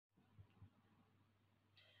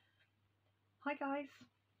Hi guys,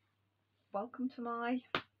 welcome to my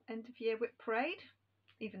end of year WIP parade.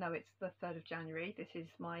 Even though it's the 3rd of January, this is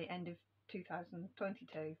my end of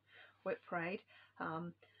 2022 WIP parade.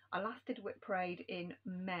 I last did WIP parade in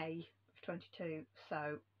May of 22,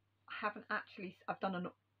 so I've done an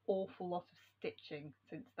awful lot of stitching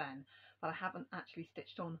since then, but I haven't actually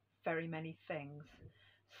stitched on very many things.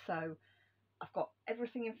 So I've got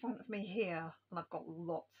everything in front of me here and I've got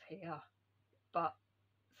lots here, but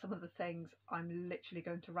some of the things I'm literally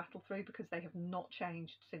going to rattle through because they have not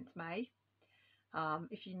changed since May.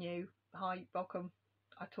 If you're new, hi, welcome.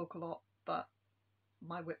 I talk a lot, but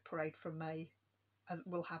my WIP parade from May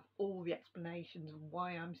will have all the explanations of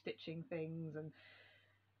why I'm stitching things and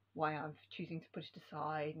why I'm choosing to put it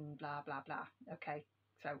aside and blah blah blah. Okay,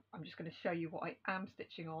 so I'm just going to show you what I am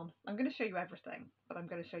stitching on. I'm going to show you everything, but I'm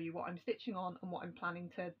going to show you what I'm stitching on and what I'm planning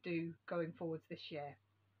to do going forwards this year.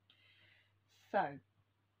 So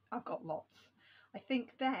I've got lots. I think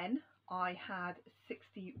then I had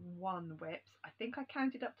 61 WIPs. I think I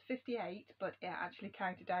counted up to 58, but it actually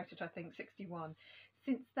counted out at I think 61.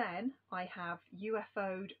 Since then I have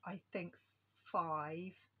UFO'd I think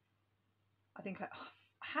 5. I think I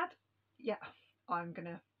had, yeah, I'm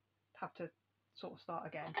gonna have to sort of start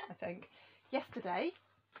again. I think yesterday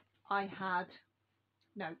I had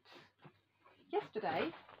notes.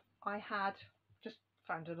 Yesterday I had just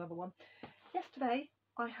found another one. Yesterday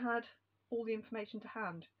I had all the information to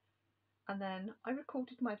hand, and then I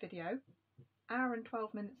recorded my video, hour and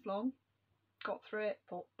 12 minutes long, got through it,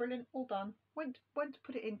 thought brilliant, all done, went to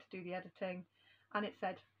put it in to do the editing, and it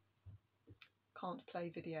said can't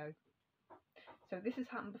play video. So this has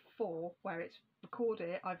happened before where it's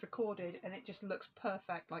recorded, I've recorded and it just looks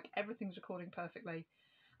perfect, like everything's recording perfectly,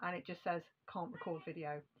 and it just says can't record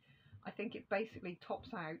video. I think it basically tops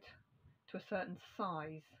out to a certain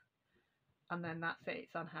size and then that's it,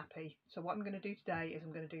 it's unhappy. So what I'm going to do today is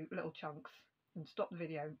I'm going to do little chunks and stop the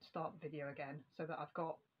video, start the video again, so that I've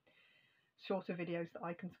got shorter videos that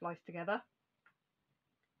I can splice together.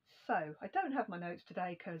 So I don't have my notes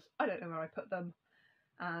today because I don't know where I put them,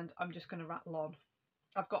 and I'm just going to rattle on.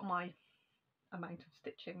 I've got my amount of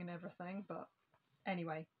stitching and everything, but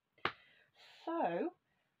anyway. So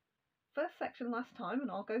first section last time,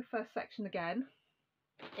 and I'll go first section again,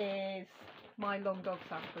 is my long dog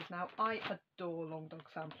samplers. Now I adore long dog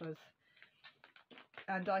samplers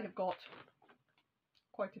and I have got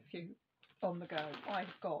quite a few on the go.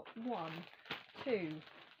 I've got 1, 2,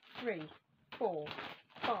 3, 4,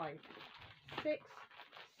 5, 6,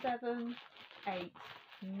 7, 8,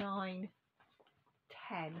 9,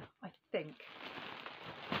 10, I think.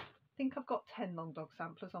 I've got 10 long dog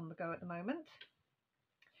samplers on the go at the moment.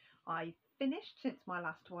 I finished, since my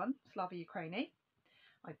last one, Slava Ukraini,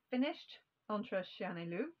 I finished Entre Chien et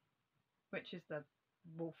Loup, which is the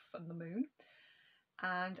wolf and the moon,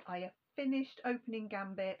 and I have finished opening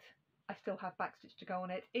Gambit. I still have backstitch to go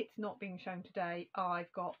on it. It's not being shown today.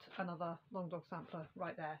 I've got another long dog sampler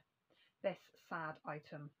right there. This sad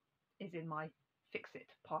item is in my fix it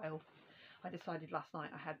pile. I decided last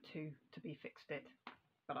night I had to be fixed it,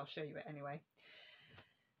 but I'll show you it anyway.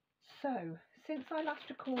 So since I last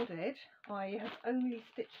recorded, I have only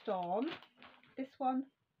stitched on this one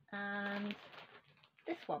and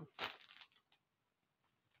this one.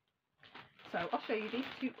 So I'll show you these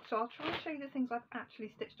two. So I'll try and show you the things I've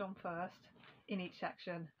actually stitched on first in each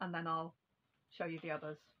section, and then I'll show you the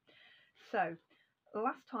others. So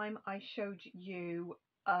last time I showed you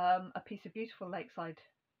a piece of beautiful lakeside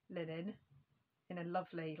linen in a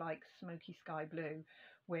lovely like smoky sky blue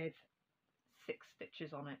with 6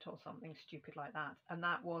 stitches on it or something stupid like that, and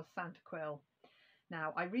that was Santa Quill.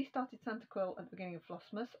 Now I restarted Santa Quill at the beginning of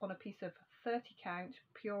Vlogmas on a piece of 30 count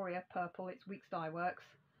Peoria purple. It's Weeks Dye Works,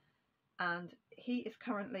 and he is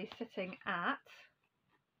currently sitting at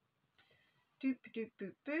doop doop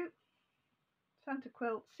boop boop Santa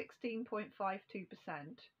Quill 16.52%.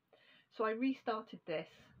 So I restarted this,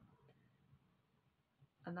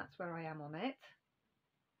 and that's where I am on it.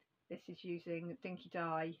 This is using Dinky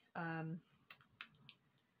Dye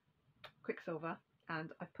Quicksilver,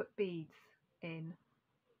 and I put beads in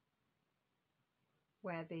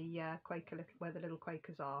where the where the little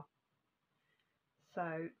Quakers are.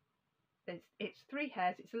 So it's 3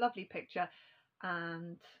 hairs. It's a lovely picture,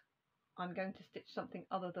 and I'm going to stitch something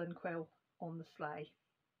other than quill on the sleigh,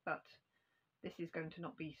 but this is going to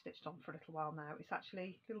not be stitched on for a little while now. It's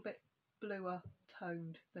actually a little bit bluer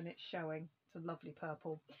toned than it's showing. It's a lovely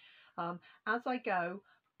purple. As I go,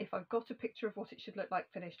 if I've got a picture of what it should look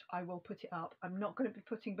like finished, I will put it up. I'm not going to be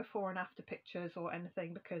putting before and after pictures or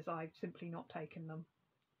anything because I've simply not taken them.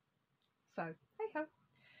 So hey ho.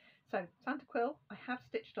 So Santa Quill I have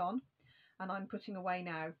stitched on. and I'm putting away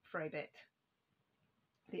now for a bit.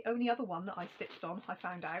 The only other one that I stitched on, I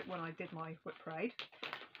found out when I did my WIP parade,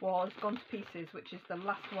 was Gone to Pieces, which is the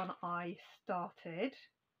last one I started,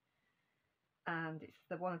 and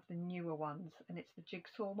it's one of the newer ones, and it's the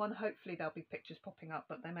jigsaw one. Hopefully there'll be pictures popping up,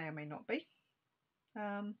 but they may or may not be.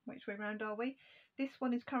 Which way round are we? This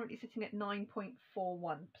one is currently sitting at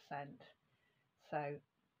 9.41%, so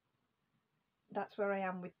that's where I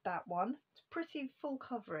am with that one. It's pretty full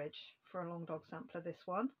coverage for a long dog sampler, this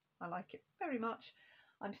one. I like it very much.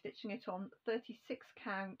 I'm stitching it on 36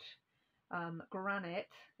 count granite.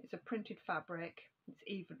 It's a printed fabric. It's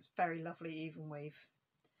even, very lovely even weave.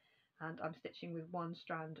 And I'm stitching with one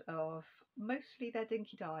strand of mostly their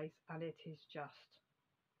dinky dyes, and it is just,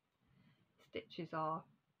 stitches are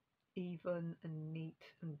even and neat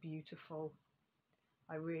and beautiful.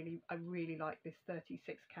 I really like this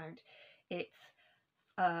 36 count. It's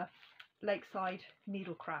Lakeside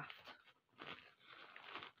Needlecraft.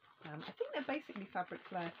 I think they're basically Fabric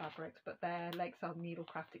Flair fabrics, but they're Lakeside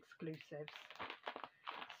Needlecraft exclusives.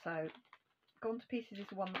 So Gone to Pieces is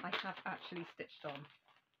the one that I have actually stitched on.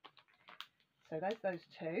 So there's those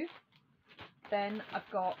two. Then I've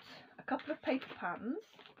got a couple of paper patterns,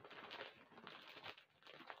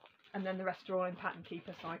 and then the rest are all in Pattern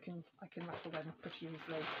Keeper, so I can rattle them pretty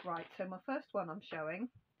easily. Right, so my first one I'm showing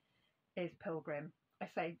is Pilgrim. I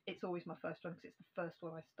say it's always my first one because it's the first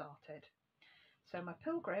one I started. So my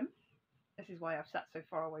Pilgrim, this is why I've sat so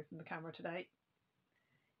far away from the camera today,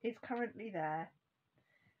 is currently there.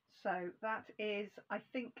 So that is, I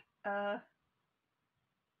think, 9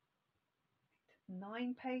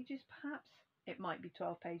 pages perhaps. It might be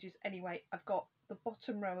 12 pages. Anyway, I've got the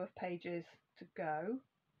bottom row of pages to go.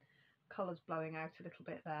 Colours blowing out a little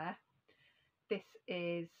bit there. This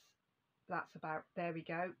is, that's about, there we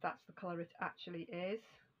go. That's the colour it actually is.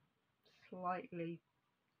 Slightly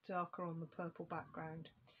darker on the purple background.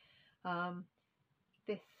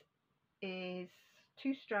 This is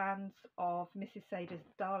 2 strands of Mrs. Sada's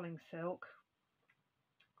Darling Silk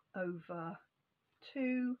over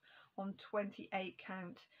 2 on 28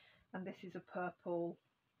 count, and this is a purple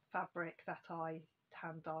fabric that I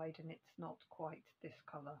hand dyed, and it's not quite this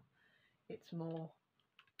colour, it's more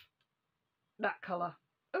that colour.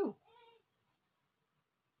 Oh,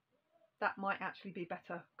 that might actually be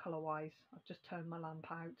better colour wise. I've just turned my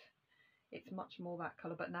lamp out. It's much more that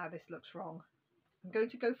colour, but now this looks wrong. I'm going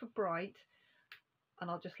to go for bright,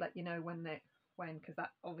 and I'll just let you know when because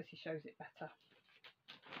that obviously shows it better.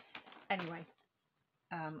 Anyway,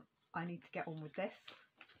 I need to get on with this.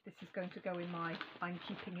 This is going to go in my I'm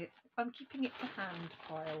keeping it to hand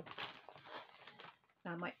pile.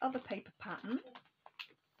 Now my other paper pattern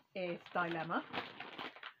is Dilemma,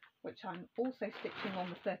 which I'm also stitching on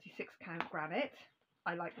the 36 count granite.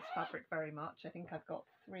 I like this fabric very much. I think I've got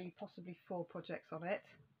 3, possibly 4 projects on it,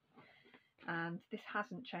 and this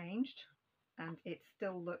hasn't changed, and it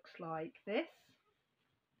still looks like this.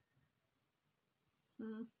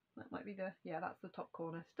 That might be yeah, that's the top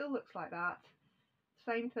corner. Still looks like that.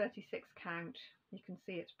 Same 36 count. You can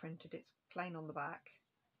see it's printed. It's plain on the back.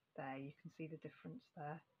 There, you can see the difference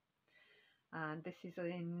there. And this is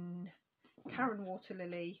in Karen Water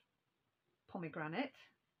Lily Pomegranate,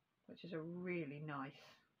 which is a really nice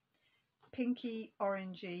pinky,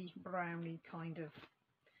 orangey, browny kind of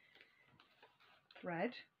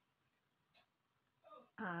thread.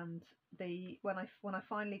 And when I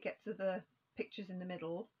finally get to the pictures in the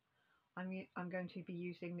middle, I'm going to be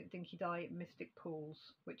using Dinky Dye Mystic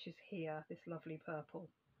Pools, which is here, this lovely purple.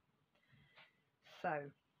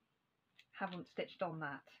 So, haven't stitched on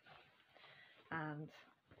that, and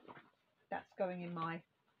that's going in my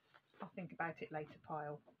I'll think about it later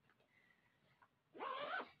pile.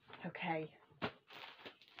 Okay,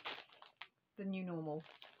 the new normal.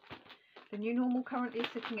 The new normal currently is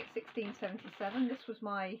sitting at 1677. This was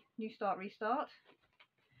my new start restart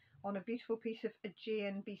on a beautiful piece of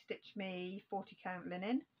Aegean Be Stitch Me 40 count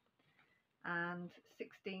linen, and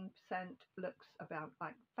 16% looks about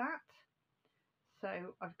like that.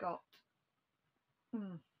 So I've got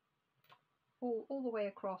all the way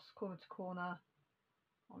across, corner to corner,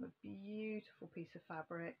 on a beautiful piece of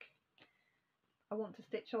fabric. I want to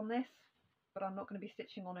stitch on this, but I'm not going to be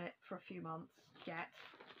stitching on it for a few months yet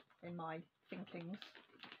in my thinkings.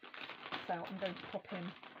 So I'm going to pop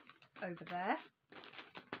him over there.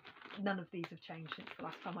 None of these have changed since the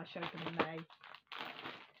last time I showed them in May.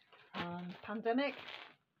 Pandemic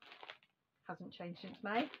hasn't changed since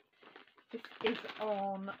May. This is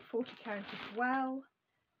on 40 count as well.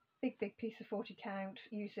 Big piece of 40 count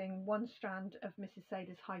using 1 strand of Mrs.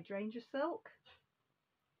 Sada's Hydrangea Silk.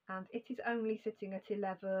 And it is only sitting at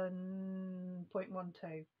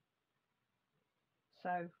 11.12.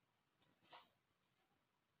 So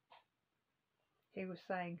he was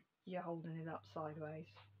saying, you're holding it up sideways.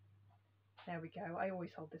 There we go. I always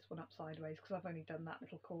hold this one up sideways because I've only done that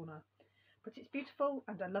little corner. But it's beautiful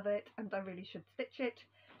and I love it and I really should stitch it.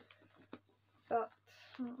 But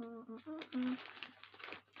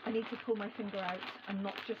I need to pull my finger out and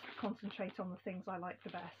not just concentrate on the things I like the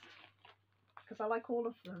best. Because I like all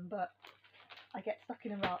of them, but I get stuck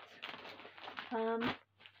in a rut.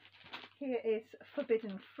 Here is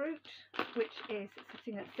Forbidden Fruit, which is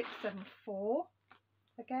sitting at 674.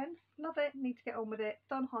 Again, love it, need to get on with it,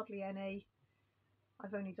 done hardly any.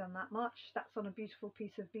 I've only done that much. That's on a beautiful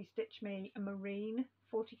piece of Be Stitch Me, a marine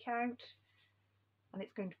 40 count. And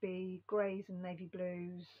it's going to be greys and navy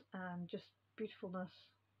blues and just beautifulness.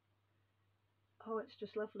 Oh, it's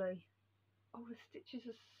just lovely. Oh, the stitches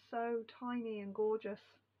are so tiny and gorgeous.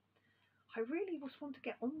 I really just want to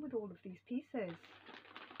get on with all of these pieces.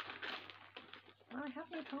 I have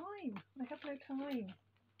no time. I have no time.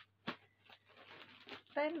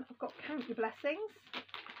 Then I've got Count Your Blessings.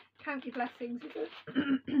 Count Your Blessings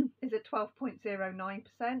is at 12.09%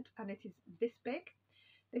 and it is this big.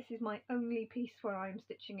 This is my only piece where I am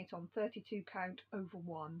stitching it on 32 count over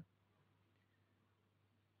 1.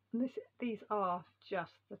 And these are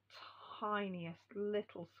just the tiniest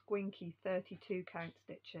little squinky 32 count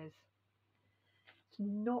stitches. It's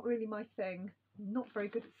not really my thing. I'm not very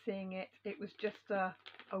good at seeing it. It was just a,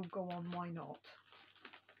 oh go on, why not?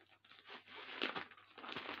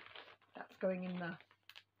 That's going in the,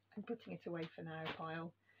 I'm putting it away for now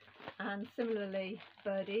pile. And similarly,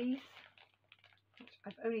 Birdies, which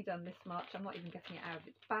I've only done this much. I'm not even getting it out of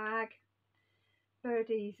its bag.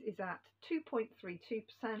 Birdies is at 2.32%.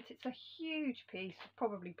 It's a huge piece. I've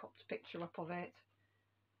probably popped a picture up of it.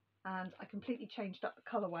 And I completely changed up the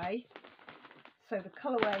colourway. So the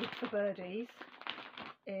colourway for Birdies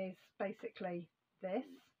is basically this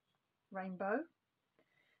rainbow,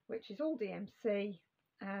 which is all DMC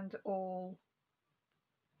and all,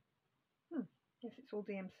 yes, it's all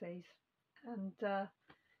DMCs. And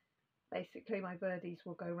basically my Birdies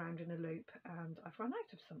will go round in a loop, and I've run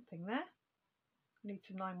out of something there. I need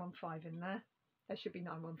some 915 in there. There should be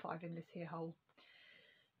 915 in this here hole.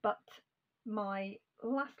 But my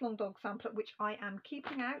last long dog sampler, which I am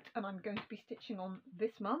keeping out and I'm going to be stitching on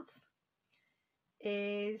this month,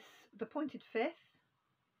 is the Pointed Fifth,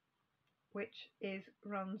 which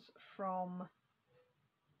runs from,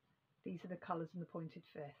 these are the colours in the Pointed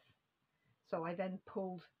Fifth. So I then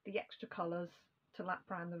pulled the extra colours to lap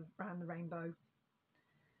round the rainbow.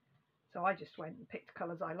 So I just went and picked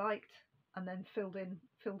colours I liked and then filled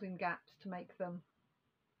in gaps to make them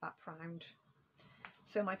lap round.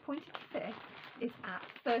 So my Pointed Fifth is at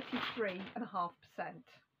 33.5%.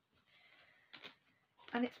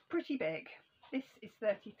 And it's pretty big. This is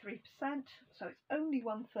 33%, so it's only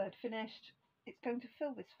 1/3 finished. It's going to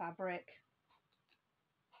fill this fabric,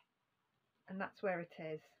 and that's where it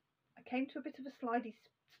is. I came to a bit of a slidey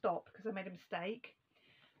stop because I made a mistake,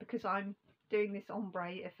 because I'm doing this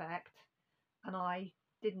ombre effect, and I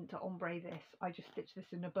didn't ombre this. I just stitched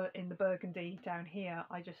this in the burgundy down here.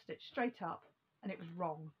 I just stitched straight up, and it was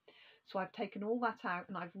wrong. So I've taken all that out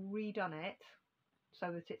and I've redone it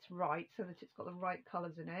so that it's right, so that it's got the right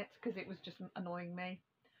colours in it, because it was just annoying me.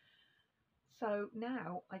 So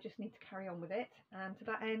now I just need to carry on with it, and to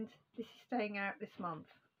that end, this is staying out this month.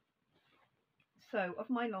 So of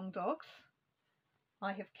my long dogs,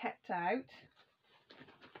 I have kept out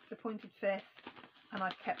the Pointed Fifth and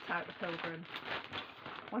I've kept out the Pilgrim.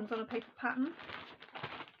 One's on a paper pattern,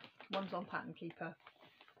 one's on Pattern Keeper.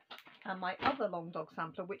 And my other long dog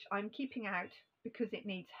sampler, which I'm keeping out because it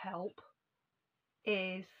needs help,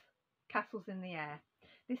 is Castles in the Air.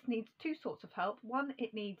 This needs two sorts of help. One,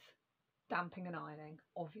 it needs damping and ironing.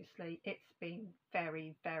 Obviously, it's been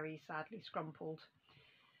very, very sadly scrumpled.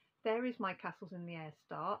 There is my Castles in the Air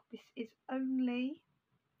start. This is only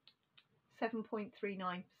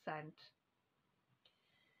 7.39%.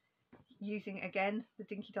 Using, again, the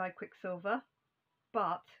Dinky Dye Quicksilver,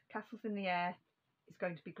 but Castles in the Air is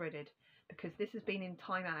going to be gridded because this has been in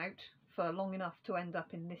time out for long enough to end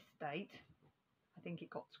up in this state. I think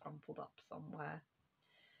it got scrumpled up somewhere.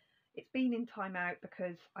 It's been in time out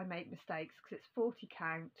because I make mistakes, because it's 40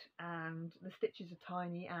 count and the stitches are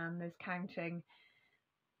tiny and there's counting,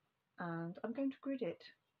 and I'm going to grid it.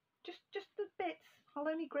 Just the bits. I'll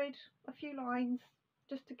only grid a few lines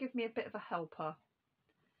just to give me a bit of a helper.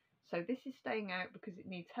 So this is staying out because it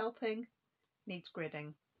needs helping, needs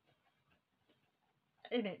gridding,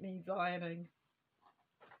 and it needs ironing.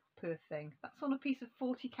 Poor thing. That's on a piece of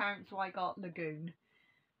 40 count, so I got Lagoon.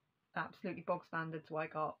 Absolutely bog standard, so I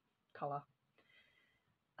got colour.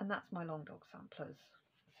 and that's my long dog samplers.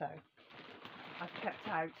 So I've kept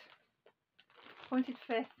out Pointed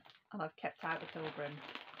Fifth and I've kept out the Pilgrim.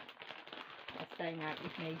 They're staying out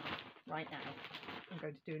with me right now. I'm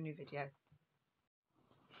going to do a new video.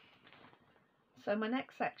 So my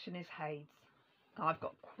next section is Hades. I've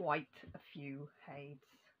got quite a few Hades,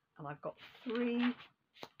 and I've got 3,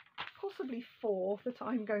 possibly 4 that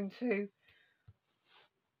I'm going to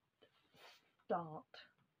start.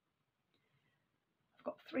 I've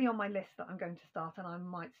got 3 on my list that I'm going to start, and I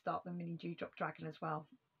might start the mini Dewdrop Dragon as well.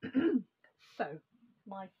 So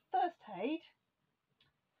my first Hade,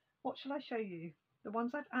 what shall I show you? The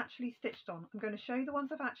ones I've actually stitched on. I'm going to show you the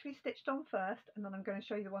ones I've actually stitched on first, and then I'm going to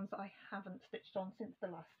show you the ones that I haven't stitched on since the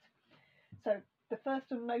last. So the first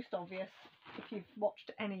and most obvious, if you've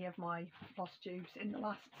watched any of my floss tubes in the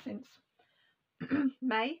last since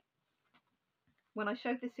May, when I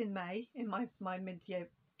showed this in May in my mid-year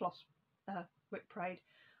floss WIP parade,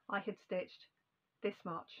 I had stitched this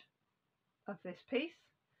much of this piece.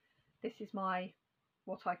 This is my,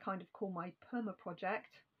 what I kind of call my perma project,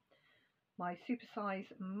 my supersize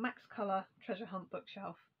max colour treasure hunt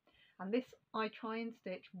bookshelf, and this I try and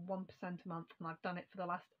stitch 1% a month, and I've done it for the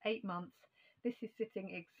last 8 months. This is sitting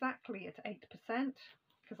exactly at 8%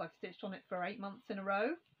 because I've stitched on it for 8 months in a row,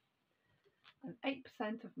 and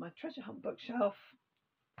 8% of my treasure hunt bookshelf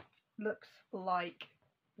looks like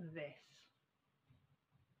this.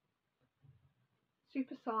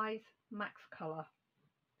 Supersize max colour.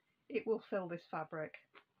 It will fill this fabric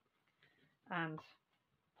and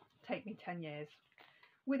take me 10 years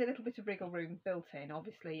with a little bit of wriggle room built in.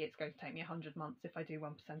 Obviously it's going to take me 100 months if I do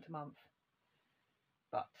 1% a month,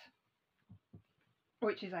 but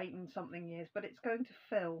which is 8 and something years, but it's going to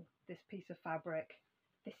fill this piece of fabric.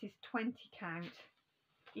 This is 20 count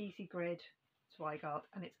easy grid Zweigart,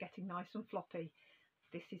 and it's getting nice and floppy.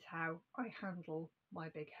 This is how I handle my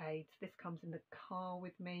big Hades. This comes in the car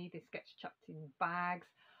with me, this gets chucked in bags.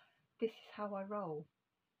 This is how I roll.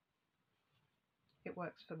 It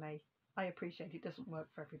works for me. I appreciate it doesn't work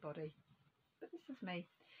for everybody, but this is me.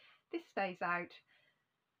 This stays out.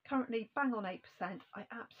 Currently bang on 8%. I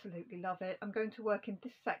absolutely love it. I'm going to work in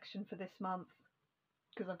this section for this month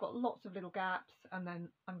because I've got lots of little gaps, and then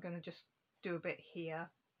I'm going to just do a bit here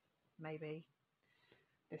maybe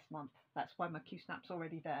this month. That's why my Q-snap's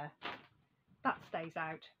already there. That stays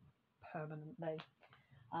out permanently.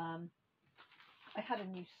 I had a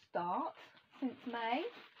new start since May.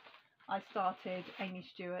 I started Amy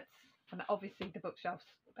Stewart's, and obviously the bookshelf's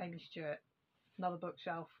Amy Stewart, another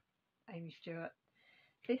bookshelf, Amy Stewart.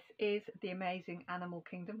 This is The Amazing Animal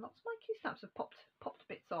Kingdom. Lots of my Q-snaps have popped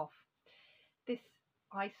bits off. This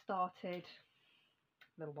I started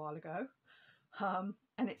a little while ago,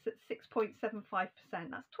 and it's at 6.75%.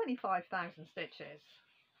 That's 25,000 stitches.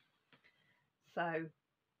 So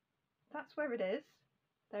that's where it is.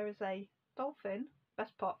 There is a dolphin,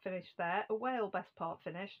 best part finished there, a whale, best part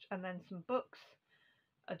finished, and then some books,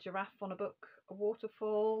 a giraffe on a book, a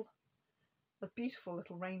waterfall, a beautiful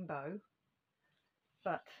little rainbow.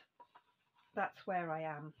 But that's where I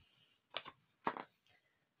am.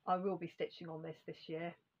 I will be stitching on this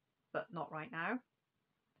year, but not right now.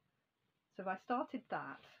 So I started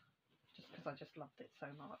that just because I just loved it so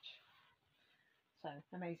much. So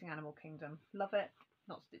Amazing Animal Kingdom, love it,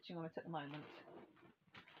 not stitching on it at the moment.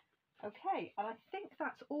 Okay, and I think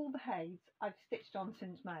that's all the Hades I've stitched on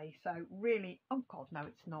since May. So really, oh god, no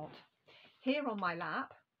it's not. Here on my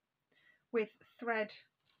lap with thread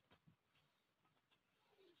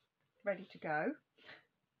ready to go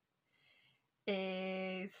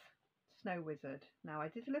is Snow Wizard. Now I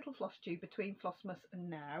did a little floss tube between Flossmas and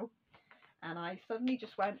now, and I suddenly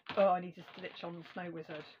just went, oh, I need to stitch on the Snow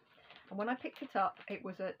Wizard. And when I picked it up, it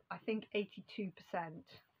was at, I think, 82%.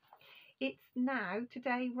 It's now,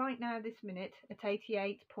 today, right now, this minute, at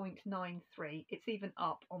 88.93. It's even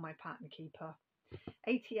up on my pattern keeper.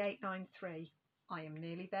 88.93. I am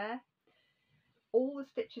nearly there. All the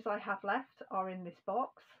stitches I have left are in this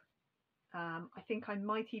box. I think I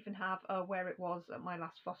might even have where it was at my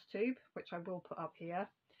last floss tube, which I will put up here.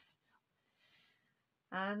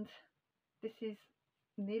 And this is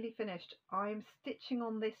nearly finished. I'm stitching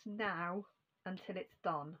on this now until it's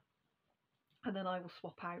done, and then I will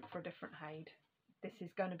swap out for a different Hade. This is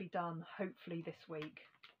going to be done hopefully this week,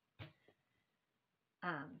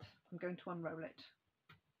 and I'm going to unroll it.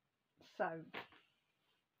 So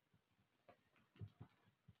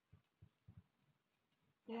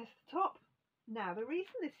there's the top. Now the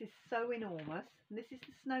reason this is so enormous, and this is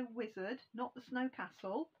the Snow Wizard, not the Snow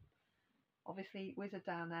Castle, obviously Wizard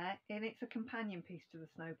down there, and it's a companion piece to the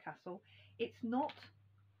Snow Castle. It's not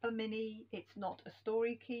a mini, it's not a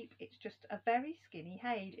story keep, it's just a very skinny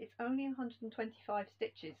Haid. It's only 125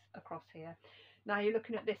 stitches across here. Now you're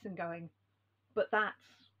looking at this and going, but that's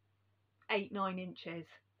 8-9 inches.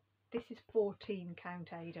 This is 14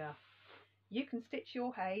 count Aida. You can stitch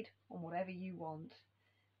your Haid on whatever you want.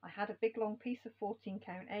 I had a big long piece of 14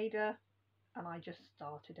 count Aida and I just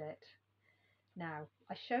started it. Now,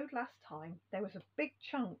 I showed last time there was a big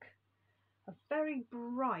chunk of very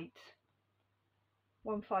bright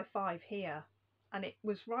 155 here, and it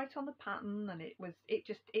was right on the pattern, and it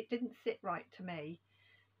didn't sit right to me.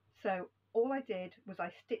 So all I did was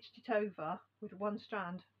I stitched it over with one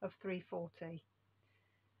strand of 340.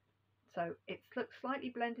 So it looks slightly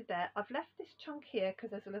blended there. I've left this chunk here because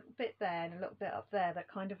there's a little bit there and a little bit up there that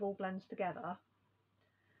kind of all blends together.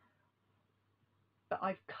 But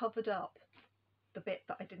I've covered up the bit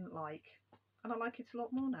that I didn't like, and I like it a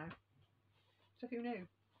lot more now. So who knew?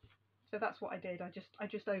 So that's what I did. I just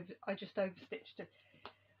overstitched it.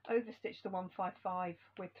 Overstitched the 155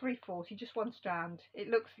 with 340, just one strand. It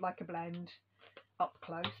looks like a blend up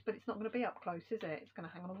close, but it's not going to be up close, is it? It's going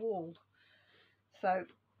to hang on a wall. So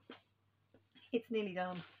it's nearly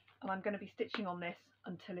done, and I'm going to be stitching on this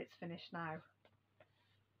until it's finished now.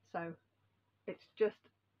 So it's just,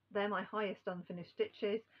 they're my highest unfinished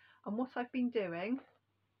stitches, and what I've been doing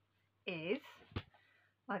is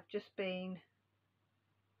I've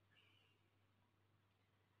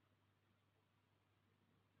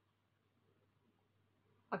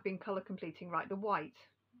been colour completing. Right, the white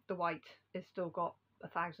has still got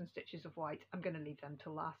 1,000 stitches of white. I'm going to leave them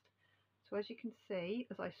till last. So as you can see,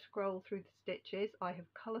 as I scroll through the stitches, I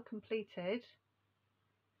have colour completed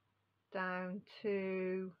down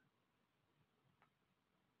to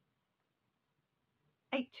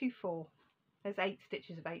 824. There's 8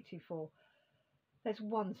 stitches of 824. There's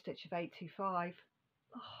 1 stitch of 825.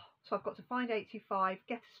 Oh, so I've got to find 825,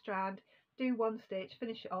 get a strand, do 1 stitch,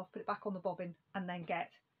 finish it off, put it back on the bobbin, and then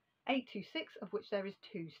get 826, of which there is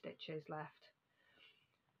 2 stitches left.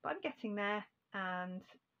 But I'm getting there, and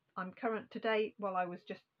I'm current today, while I was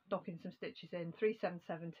just knocking some stitches in,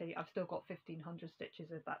 3770. I've still got 1500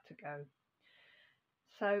 stitches of that to go.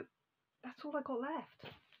 So that's all I got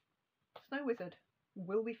left. Snow Wizard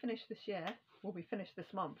will be finished this year, will be finished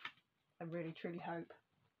this month. I really truly hope.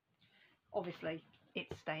 Obviously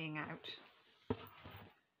it's staying out.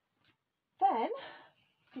 Then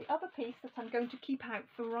the other piece that I'm going to keep out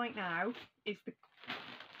for right now is the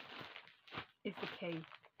key.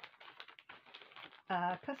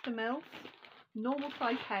 Custom Mills, normal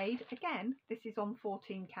size Haid. Again, this is on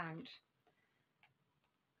 14 count.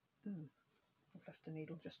 I've left the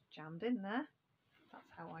needle just jammed in there.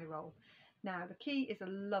 That's how I roll. Now the key is a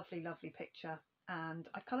lovely, lovely picture, and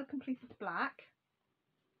I colour completed the black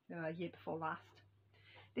year before last.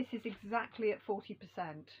 This is exactly at 40%,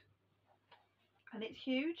 and it's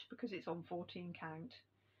huge because it's on 14 count.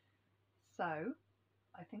 So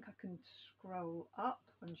I think I can scroll up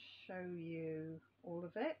and show you all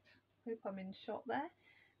of it. Hope I'm in shot there.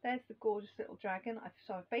 There's the gorgeous little dragon.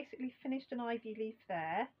 So I've basically finished an ivy leaf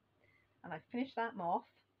there, and I've finished that moth.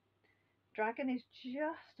 Dragon is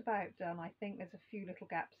just about done. I think there's a few little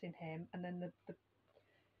gaps in him, and then the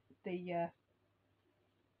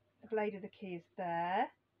blade of the key is there,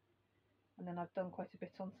 and then I've done quite a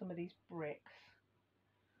bit on some of these bricks.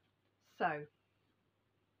 So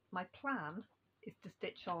my plan is to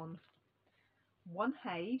stitch on 1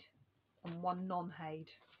 Haid and 1 non-Haid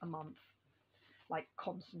a month, like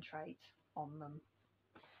concentrate on them,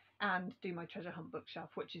 and do my treasure hunt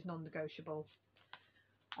bookshelf, which is non-negotiable,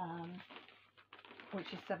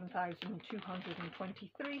 which is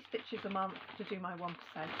 7,223 stitches a month to do my 1%,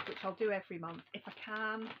 which I'll do every month if I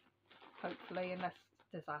can, hopefully, unless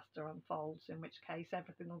disaster unfolds, in which case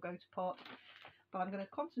everything will go to pot. But I'm going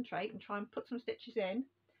to concentrate and try and put some stitches in,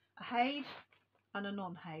 a Haid and a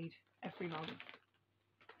non-Haid every month.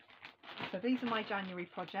 So these are my January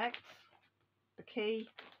projects, the key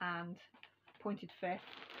and pointed fifth,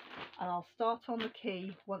 and I'll start on the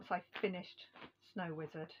key once I've finished Snow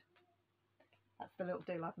Wizard. That's the little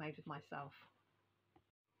deal I've made with myself.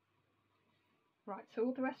 Right, so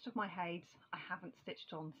all the rest of my Haids I haven't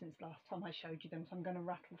stitched on since last time I showed you them, so I'm going to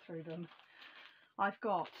rattle through them. I've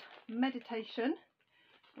got Meditation,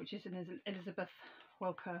 which is an Elizabeth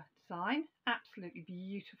Welker design, absolutely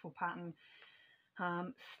beautiful pattern,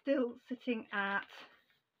 still sitting at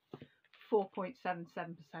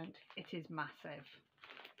 4.77%. It is massive.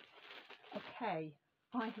 Okay,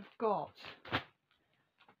 I have got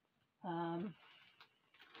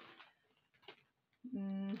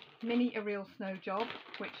mini A Real Snow Job,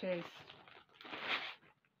 which is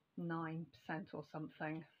 9% or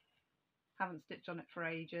something. Haven't stitched on it for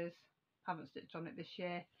ages. Haven't stitched on it this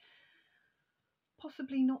year.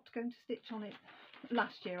 Possibly not going to stitch on it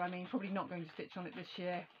last year. I mean, probably not going to stitch on it this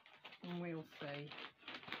year. And we'll see.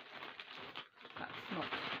 That's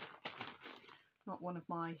not one of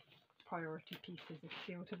my priority pieces, if you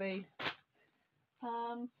see what I mean.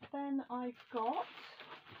 Then I've got,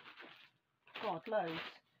 God, loads.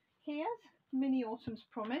 Here's Mini Autumn's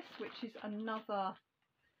Promise, which is another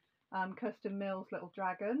Kirsten Mills little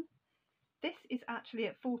dragon. This is actually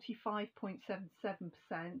at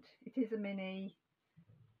 45.77%. It is a mini,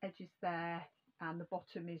 edges there, and the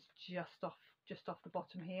bottom is just off the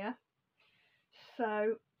bottom here.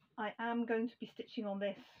 So I am going to be stitching on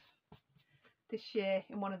this year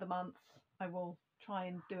in one of the months. I will try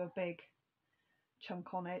and do a big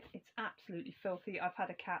chunk on it. It's absolutely filthy. I've had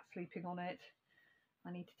a cat sleeping on it.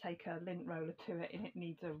 I need to take a lint roller to it, and it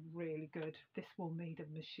needs a really good, this will need a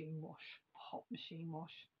machine wash, hot machine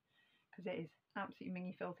wash, because it is absolutely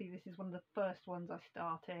mingy filthy. This is one of the first ones I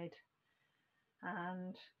started,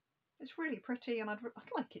 and it's really pretty, and I'd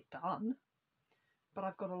like it done, but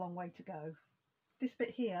I've got a long way to go. This bit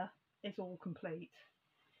here is all complete.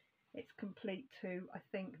 It's complete to, I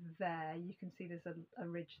think there, you can see there's a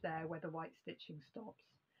ridge there where the white stitching stops.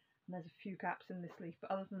 And there's a few gaps in this leaf,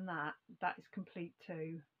 but other than that, that is complete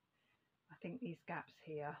too. I think these gaps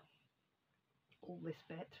here, all this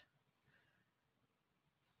bit.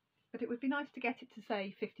 But it would be nice to get it to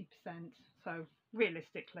say 50%. So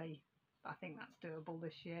realistically, I think that's doable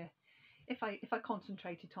this year. If I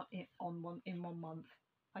concentrated on one in 1 month,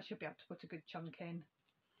 I should be able to put a good chunk in.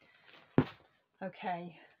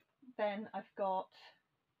 Okay, then I've got,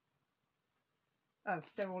 oh,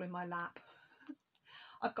 they're all in my lap.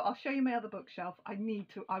 I'll show you my other bookshelf. I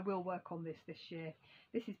will work on this year.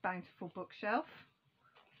 This is Bountiful Bookshelf,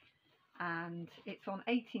 and it's on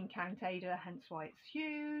 18 count Ada, hence why it's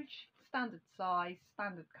huge. Standard size,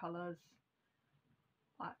 standard colours.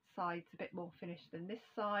 That side's a bit more finished than this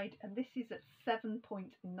side, and this is at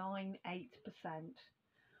 7.98%.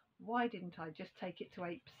 Why didn't I just take it to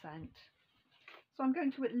 8%? So I'm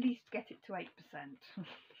going to at least get it to 8%,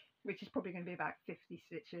 which is probably going to be about 50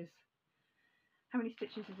 stitches. How many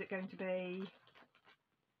stitches is it going to be?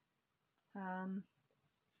 35.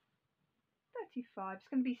 It's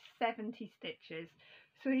going to be 70 stitches.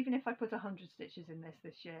 So even if I put 100 stitches in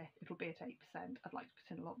this year, it'll be at 8%. I'd like to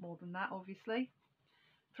put in a lot more than that, obviously.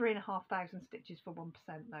 3,500 stitches for 1%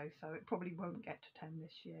 though, so it probably won't get to 10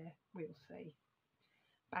 this year. We'll see.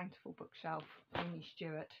 Bountiful Bookshelf, Amy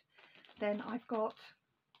Stewart. Then I've got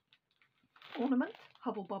Ornament,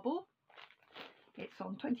 Hubble Bubble. It's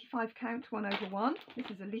on 25 count 1/1.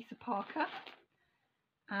 This is a Lisa Parker,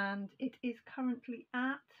 and it is currently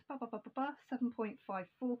at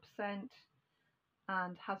 7.54%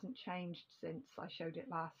 and hasn't changed since I showed it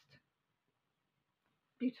last.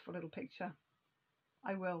 Beautiful little picture.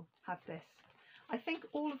 I will have this. I think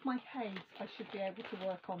all of my heids I should be able to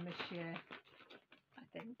work on this year. I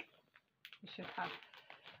think we should have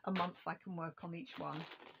a month I can work on each one.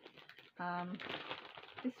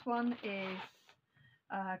 This one is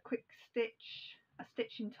Quick Stitch, A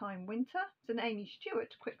Stitch in Time Winter. It's an Amy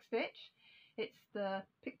Stewart Quick Stitch. It's the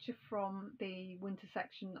picture from the winter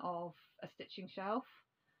section of A Stitching Shelf.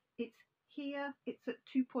 It's here, it's at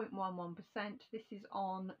 2.11%. This is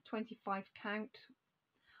on 25 count.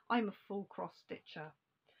 I'm a full cross stitcher,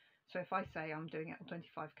 so if I say I'm doing it on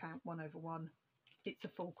 25 count 1/1, it's a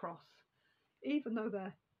full cross, even though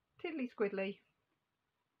they're tiddly squiddly,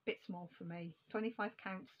 bit small for me. 25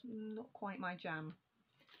 counts, not quite my jam.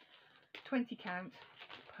 20 count,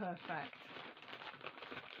 perfect.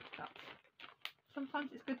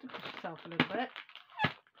 Sometimes it's good to push yourself a little bit.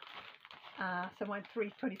 So my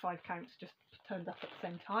 325 counts just turned up at the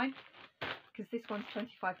same time, because this one's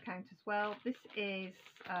 25 count as well. This is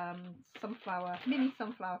Mini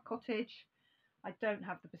Sunflower Cottage. I don't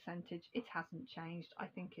have the percentage, it hasn't changed. I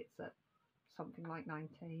think it's at something like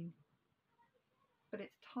 19. But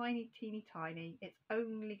it's tiny, teeny tiny. It's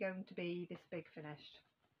only going to be this big finished.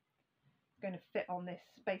 It's going to fit on this,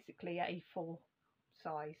 basically A4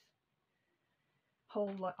 size.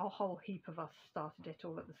 A whole heap of us started it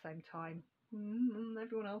all at the same time.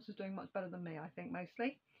 Everyone else is doing much better than me, I think,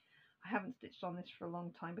 mostly. I haven't stitched on this for a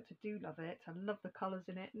long time, but I do love it. I love the colours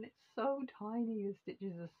in it, and it's so tiny. The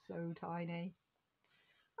stitches are so tiny.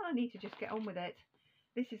 I need to just get on with it.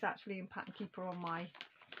 This is actually in Pattern Keeper on my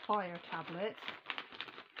Fire tablet.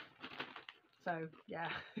 So yeah,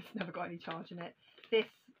 it's never got any charge in it. This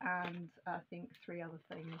and I think 3 other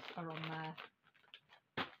things are on there.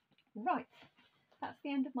 Right, that's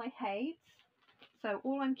the end of my heids. So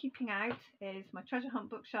all I'm keeping out is my treasure hunt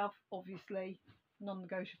bookshelf, obviously,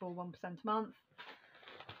 non-negotiable 1% a month.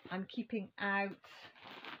 I'm keeping out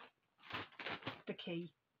the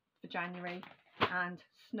key for January and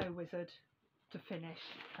Snow Wizard to finish,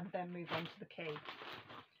 and then move on to the key.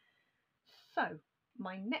 So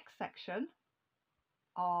my next section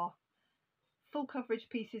are full coverage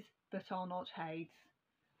pieces that are not Hades,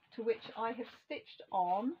 to which I have stitched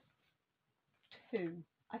on 2,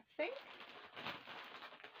 I think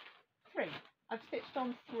 3. I've stitched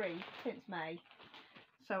on 3 since May,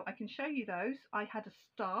 so I can show you those. I had a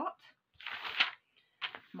start.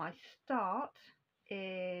 My start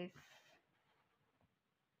is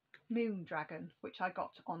Moon Dragon, which I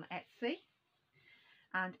got on Etsy,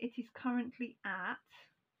 and it is currently at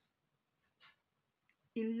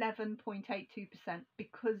 11.82%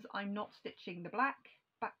 because I'm not stitching the black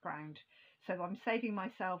background, so I'm saving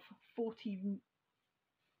myself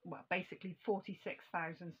basically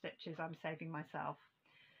 46,000 stitches I'm saving myself.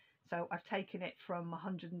 So I've taken it from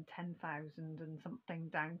 110,000 and something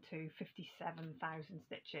down to 57,000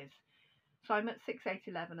 stitches. So I'm at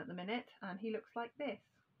 6811 at the minute, and he looks like this,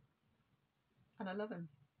 and I love him,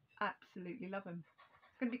 absolutely love him.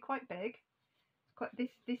 It's going to be quite big.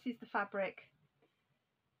 This is the fabric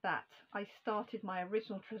that I started my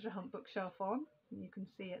original treasure hunt bookshelf on, and you can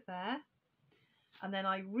see it there, and then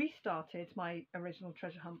I restarted my original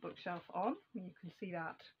treasure hunt bookshelf on, and you can see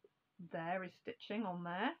that there is stitching on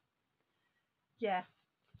there. Yeah,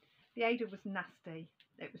 the Ada was nasty.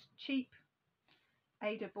 It was cheap.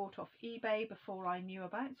 Ada bought off eBay before I knew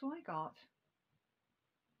about it, so I got.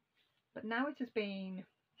 But now it has been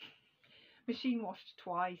machine washed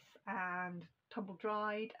twice and tumble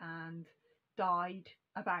dried and dyed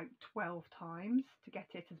about 12 times to get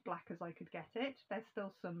it as black as I could get it. There's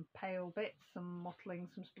still some pale bits, some mottling,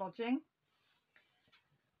 some splodging,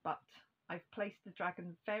 but I've placed the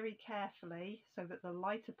dragon very carefully so that the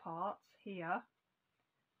lighter parts here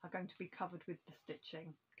are going to be covered with the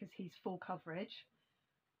stitching because he's full coverage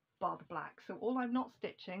bar the black. So all I'm not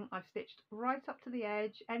stitching, I've stitched right up to the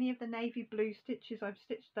edge. Any of the navy blue stitches, I've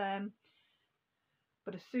stitched them,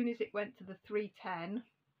 but as soon as it went to the 310,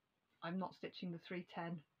 I'm not stitching the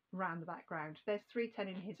 310 around the background. There's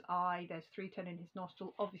 310 in his eye, there's 310 in his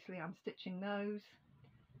nostril, obviously I'm stitching those,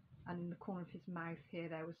 and in the corner of his mouth here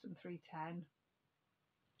there was some 310.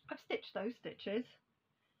 I've stitched those stitches,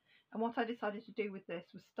 and what I decided to do with this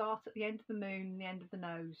was start at the end of the moon and the end of the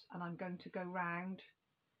nose, and I'm going to go round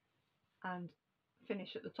and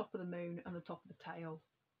finish at the top of the moon and the top of the tail.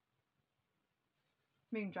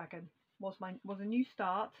 Moon Dragon was a new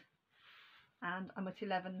start, and I'm at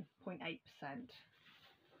 11.8%,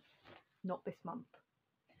 not this month.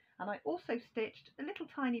 And I also stitched a little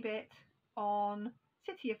tiny bit on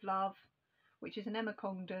City of Love, which is an Emma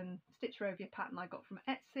Congdon Stitch Rovia pattern I got from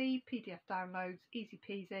Etsy, PDF downloads, easy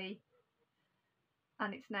peasy,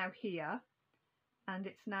 and it's now here, and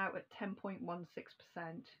it's now at 10.16%,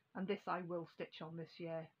 and this I will stitch on this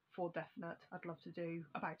year for definite. I'd love to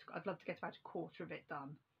get about a quarter of it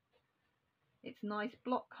done. It's nice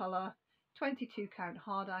block colour, 22 count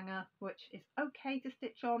hard hanger, which is okay to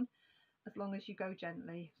stitch on as long as you go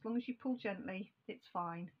gently. As long as you pull gently, it's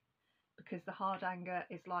fine, because the hard hanger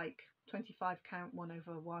is like 25 count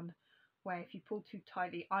 1/1, where if you pull too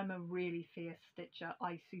tightly, I'm a really fierce stitcher.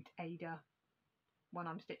 I suit Ada when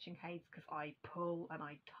I'm stitching Hades because I pull and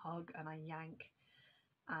I tug and I yank,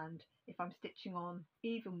 and if I'm stitching on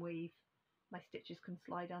even weave, my stitches can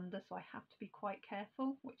slide under, so I have to be quite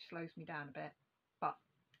careful, which slows me down a bit. But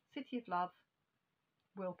City of Love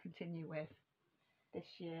will continue with this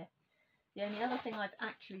year. The only other thing I've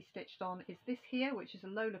actually stitched on is this here, which is a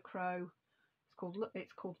Lola Crow.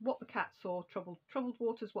 It's called What the Cat Saw, Troubled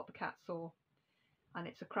Waters, What the Cat Saw, and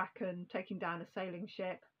it's a kraken taking down a sailing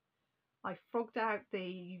ship. I frogged out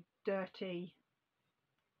the dirty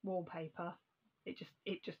wallpaper. It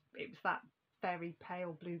was that very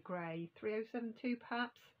pale blue grey 3072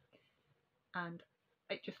 perhaps, and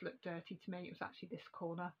it just looked dirty to me. It was actually this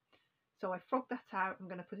corner, so I frogged that out. I'm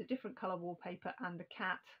going to put a different colour wallpaper, and the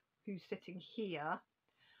cat who's sitting here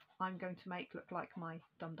I'm going to make look like my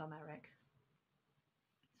Dum Dum Eric.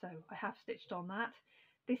 So I have stitched on that.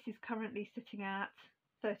 This is currently sitting at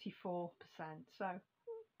 34%, so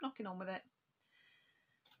knocking on with it.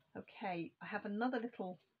 Okay, I have another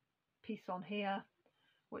little piece on here,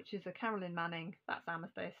 which is a Carolyn Manning. That's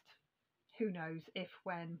Amethyst. Who knows if,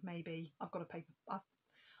 when, maybe. I've got a paper.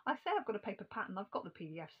 I say I've got a paper pattern. I've got the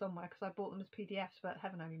PDF somewhere because I bought them as PDFs, but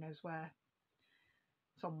heaven only knows where.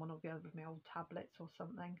 It's on one or the other of my old tablets or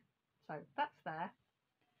something. So that's there,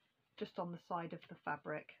 just on the side of the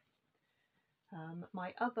fabric.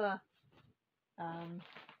 My other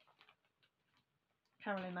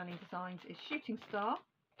Carolyn Manning Designs, is Shooting Star,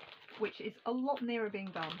 which is a lot nearer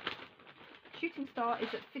being done. Shooting Star is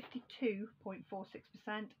at 52.46%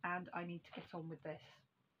 and I need to get on with this,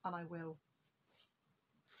 and I will.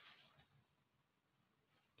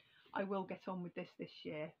 I will get on with this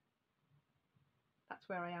year. That's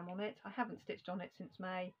where I am on it. I haven't stitched on it since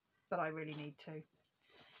May, but I really need to.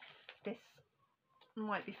 This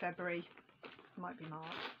might be February, might be March,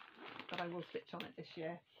 but I will stitch on it this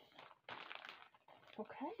year.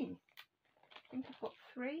 Okay, I think I've got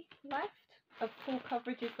 3 left of 4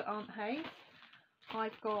 coverages that aren't Hayes.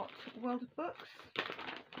 I've got World of Books,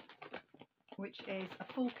 which is a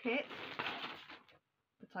full kit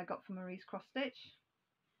that I got from Marie's Cross Stitch.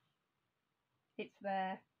 It's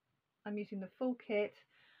there. I'm using the full kit.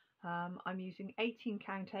 I'm using 18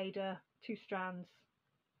 count Ada, 2 strands,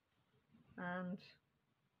 and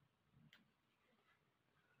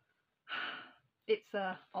it's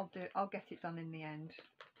I'll get it done in the end,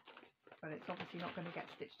 but it's obviously not going to get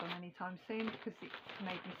stitched on anytime soon because it's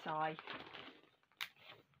made me sigh.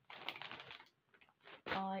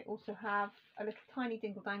 I also have a little tiny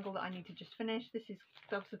dingle dangle that I need to just finish. This is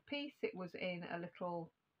Doves of Peace. It was in a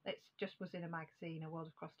little, it just was in a magazine, a World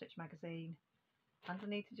of Cross Stitch magazine, and I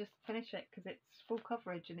need to just finish it because it's full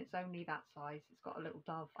coverage and it's only that size. It's got a little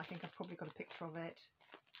dove. I think I've probably got a picture of it.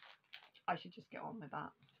 I should just get on with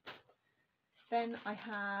that. Then I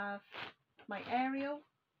have my Ariel,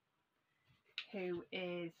 who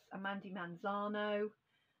is a Mandy Manzano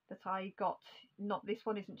that I got. Not this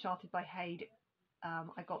one isn't charted by Hayes.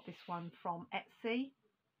 I got this one from Etsy,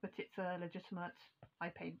 but it's a legitimate. I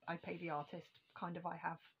pay the artist. Kind of. I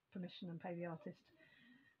have permission and pay the artist.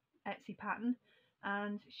 Etsy pattern,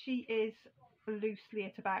 and she is loosely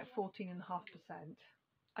at about 14.5%.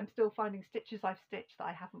 I'm still finding stitches I've stitched that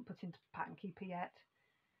I haven't put into Pattern Keeper yet.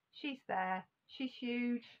 She's there. She's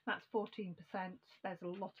huge. That's 14%. There's a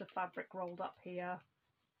lot of fabric rolled up here.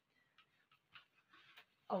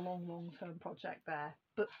 A long-term project there,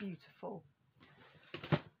 but beautiful.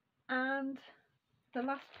 And the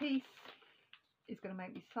last piece is going to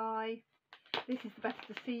make me sigh. This is the Best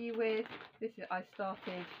to See You With. This is, I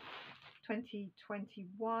started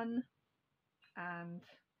 2021 and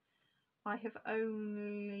I have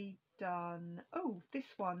only done, oh, this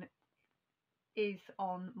one is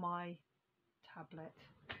on my tablet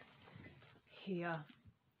here.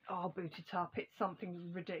 I'll boot it up. It's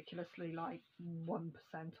something ridiculously like 1%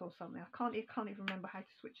 or something. I can't even remember how to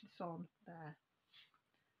switch this on. There.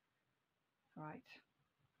 Right.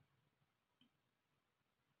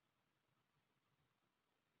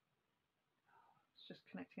 It's just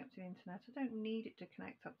connecting up to the internet. I don't need it to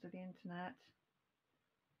connect up to the internet.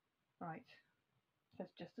 Right. Says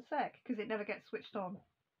just a sec because it never gets switched on.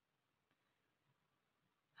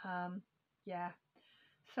 Yeah.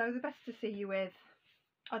 So the Best to See You With.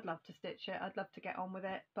 I'd love to stitch it. I'd love to get on with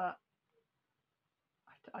it, but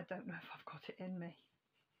I don't know if I've got it in me.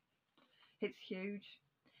 It's huge,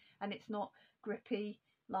 and it's not grippy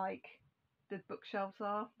like the bookshelves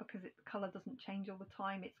are because the colour doesn't change all the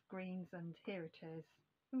time. It's greens, and here it is.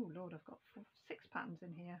 Oh Lord, I've got 6 patterns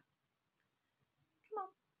in here.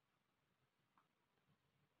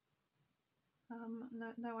 Come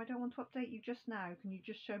on. No, I don't want to update you just now. Can you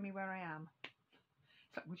just show me where I am?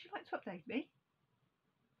 So, would you like to update me?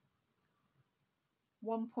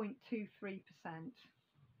 1.23%.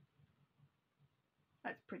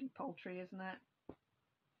 That's pretty paltry, isn't it?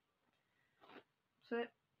 So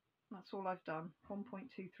that's all I've done.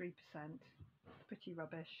 1.23%. Pretty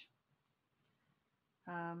rubbish.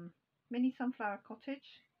 Mini Sunflower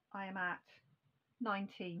Cottage. I am at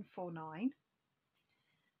 19.49,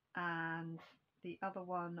 and the other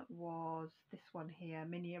one was this one here.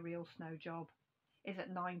 Mini A Real Snow Job is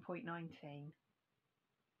at 9.19.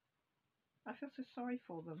 I feel so sorry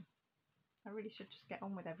for them. I really should just get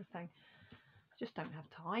on with everything. I just don't have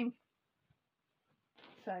time.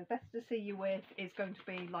 So Best to See You With is going to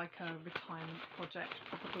be like a retirement project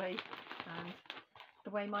probably, and the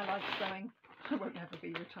way my life's going, I won't ever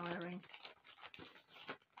be retiring.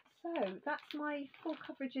 So that's my 4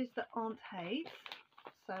 coverages that aren't Hayes.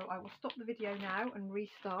 So I will stop the video now and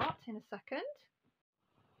restart in a second.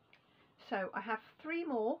 So I have 3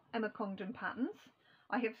 more Emma Congdon patterns.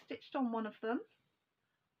 I have stitched on one of them.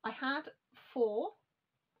 I had 4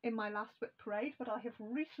 in my last WIP parade, but I have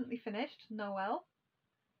recently finished Noel.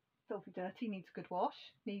 Filthy dirty, needs a good wash,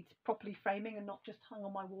 needs properly framing and not just hung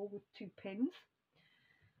on my wall with 2 pins,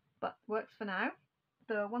 but works for now.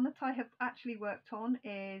 The one that I have actually worked on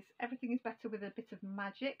is Everything is Better with a Bit of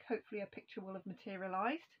Magic. Hopefully a picture will have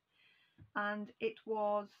materialised, and it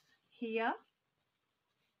was here,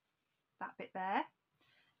 that bit there,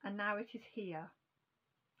 and now it is here.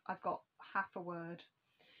 I've got half a word.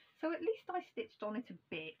 So at least I stitched on it a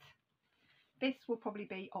bit. This will probably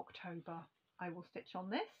be October. I will stitch on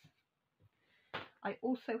this. I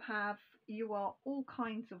also have You Are All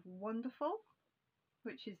Kinds of Wonderful,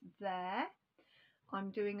 which is there.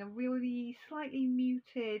 I'm doing a really slightly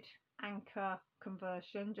muted anchor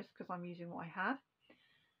conversion just because I'm using what I had.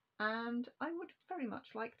 And I would very much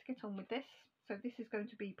like to get on with this. So this is going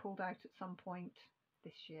to be pulled out at some point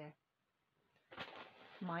this year.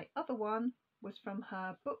 My other one was from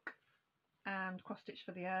her book and Cross Stitch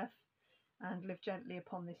for the Earth and Live Gently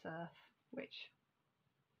Upon This Earth, which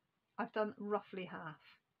I've done roughly half.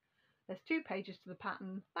 There's 2 pages to the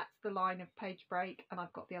pattern, that's the line of page break, and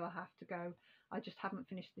I've got the other half to go. I just haven't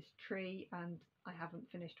finished this tree and I haven't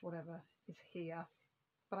finished whatever is here,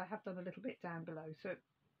 but I have done a little bit down below, so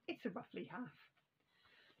it's a roughly half.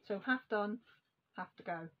 So half done, half to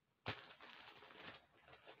go.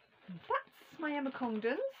 That's my Emma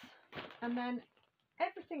Congdons, and then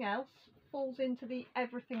everything else falls into the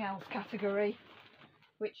everything else category,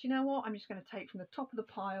 which, you know what, I'm just going to take from the top of the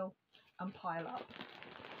pile and pile up.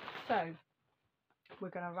 So we're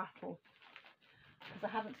going to rattle, because I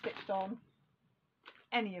haven't stitched on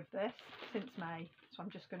any of this since May, so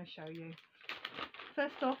I'm just going to show you.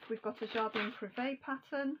 First off, we've got a Jardin Privé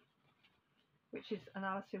pattern, which is an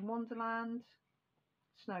Alice in Wonderland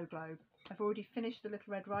snow globe. I've already finished the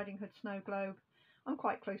Little Red Riding Hood snow globe. I'm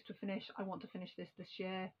quite close to a finish. I want to finish this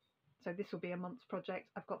year, so this will be a month's project.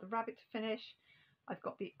 I've got the rabbit to finish. I've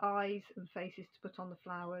got the eyes and faces to put on the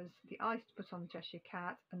flowers, the eyes to put on the Cheshire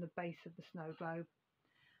Cat, and the base of the snow globe,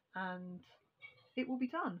 and it will be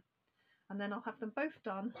done. And then I'll have them both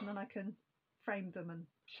done, and then I can frame them and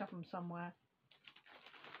shove them somewhere,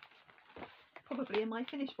 probably in my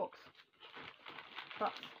finish box.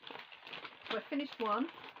 But so I finished one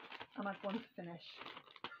and I've one to finish,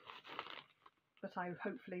 but I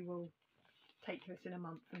hopefully will take this in a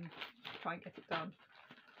month and try and get it done.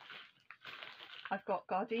 I've got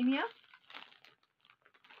gardenia,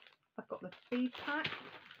 I've got the bead pack,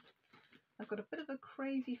 I've got a bit of a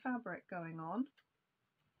crazy fabric going on,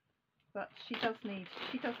 but she does need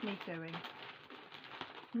doing.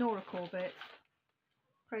 Nora Corbett,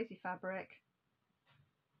 crazy fabric,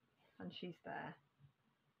 and she's there.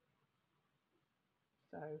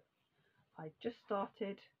 So I just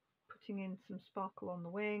started putting in some sparkle on the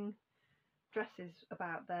wing, dress is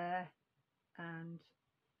about there, and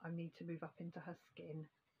I need to move up into her skin.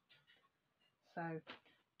 So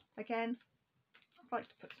again, I'd like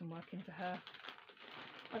to put some work into her.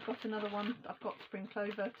 I've got another one, I've got spring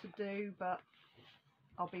clover to do, but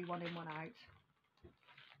I'll be one in, one out.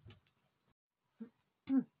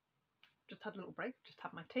 Just had a little break, just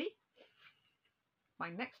had my tea. My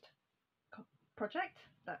next project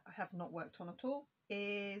that I have not worked on at all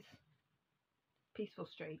is Peaceful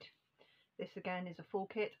Street. This again is a full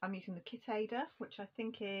kit. I'm using the Kit Aider, which I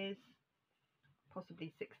think is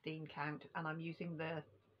possibly 16 count, and I'm using the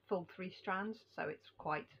full 3 strands, so it's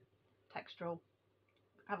quite textural.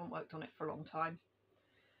 I haven't worked on it for a long time.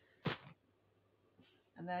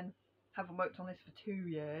 And then, haven't worked on this for 2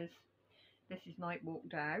 years. This is Night Walk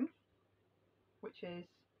Down, which is,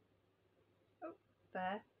 oh,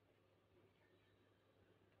 there.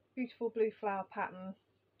 Beautiful blue flower pattern.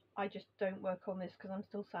 I just don't work on this because I'm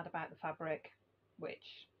still sad about the fabric,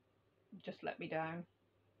 which just let me down.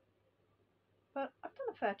 But I've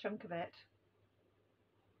done a fair chunk of it.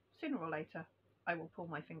 Sooner or later, I will pull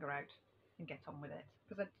my finger out and get on with it,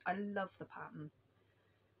 because I love the pattern.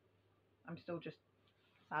 I'm still just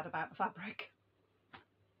sad about the fabric.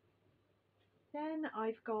 Then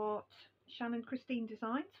I've got Shannon Christine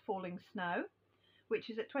Designs Falling Snow, which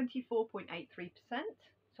is at 24.83%.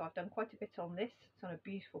 So I've done quite a bit on this. It's on a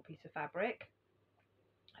beautiful piece of fabric.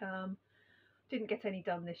 Didn't get any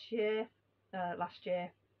done this year. Last year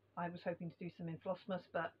I was hoping to do some in Flossmas,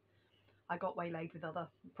 but I got waylaid with other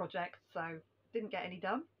projects, so didn't get any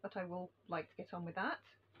done, but I will like to get on with that.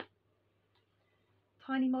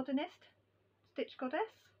 Tiny Modernist Stitch Goddess.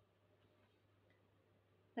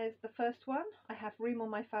 There's the first one. I have room on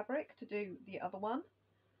my fabric to do the other one.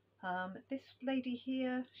 This lady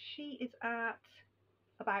here, she is at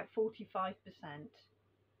about 45%.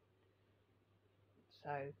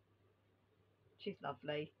 So she's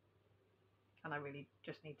lovely, and I really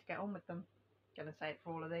just need to get on with them. Gonna say it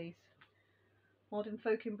for all of these. Modern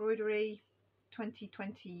Folk Embroidery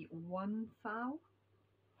 2021 Sal,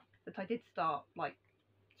 that I did start like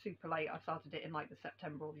super late. I started it in like the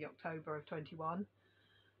September or the October of 21,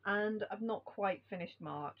 and I've not quite finished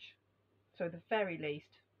March, so at the very least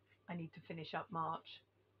I need to finish up March.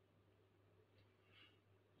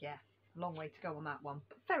 Yeah, a long way to go on that one,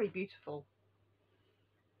 but very beautiful.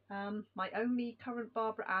 My only current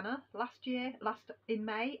Barbara Anna. Last in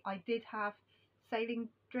May, I did have Sailing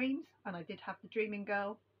Dreams and I did have The Dreaming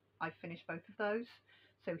Girl. I finished both of those.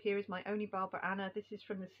 So here is my only Barbara Anna. This is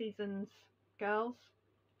from the Seasons Girls,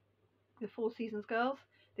 the Four Seasons Girls.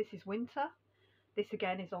 This is Winter. This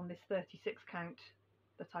again is on this 36 count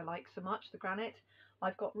that I like so much, the granite.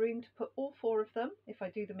 I've got room to put all 4 of them if I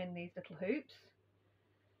do them in these little hoops,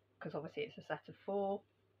 because obviously it's a set of 4,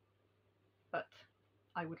 but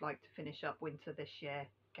I would like to finish up Winter this year,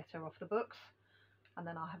 get her off the books, and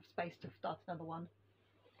then I'll have space to start another one.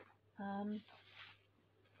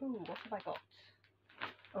 Ooh, what have I got?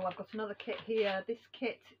 Oh, I've got another kit here. This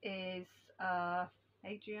kit is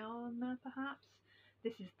Adriana, perhaps?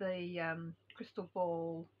 This is the crystal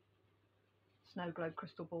ball, snow globe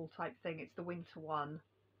crystal ball type thing. It's the winter one.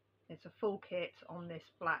 It's a full kit on this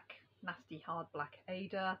black, nasty hard black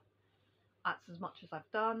Ada. That's as much as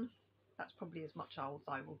I've done. That's probably as much as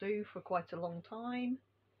I will do for quite a long time.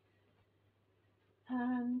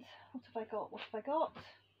 And what have I got? What have I got?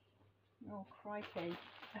 Oh, crikey.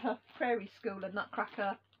 Prairie School and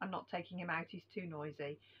Nutcracker. I'm not taking him out, he's too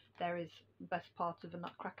noisy. There is the best part of a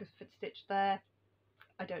Nutcracker fit stitched there.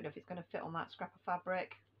 I don't know if it's going to fit on that scrap of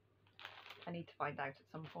fabric. I need to find out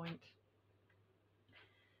at some point.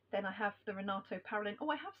 Then I have the Renato Parolin.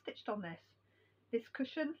 Oh, I have stitched on this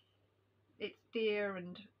cushion. It's deer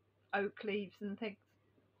and oak leaves and things.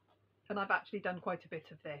 And I've actually done quite a bit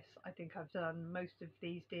of this. I think I've done most of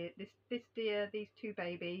these deer, this deer, these 2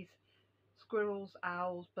 babies, squirrels,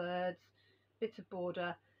 owls, birds, bit of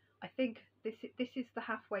border. I think this is the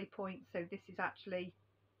halfway point, so this is actually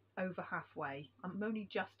over halfway. I'm only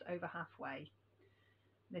just over halfway.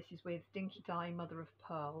 This is with Dinky Dye Mother of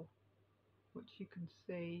Pearl, which you can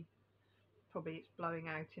see. Probably it's blowing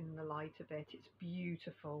out in the light a bit. It's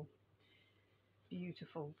beautiful,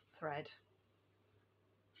 beautiful thread.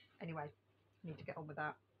 Anyway, I need to get on with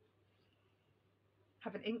that.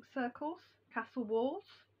 Having ink circles. Castle Walls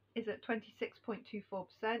is at 26.24%.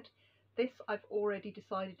 This I've already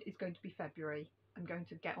decided is going to be February. I'm going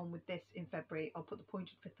to get on with this in February. I'll put the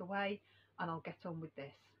pointed fifth away and I'll get on with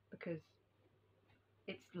this because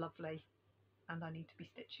it's lovely and I need to be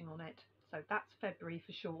stitching on it. So that's February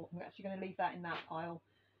for sure. I'm actually going to leave that in that pile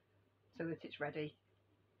so that it's ready.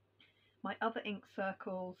 My other ink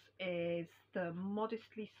circles is the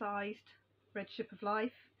modestly sized Red Ship of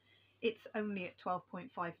Life. It's only at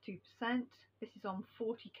 12.52%. This is on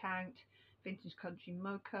 40 count, Vintage Country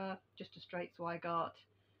Mocha, just a straight Zweigart,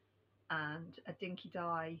 and a Dinky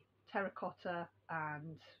Dye terracotta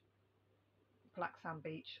and black sand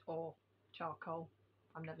beach or charcoal.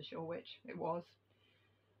 I'm never sure which it was.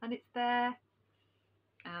 And it's there,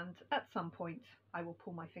 and at some point I will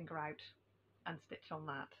pull my finger out and stitch on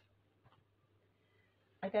that.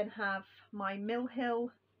 I then have my Mill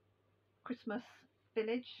Hill Christmas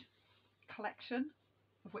Village collection,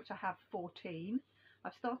 of which I have 14.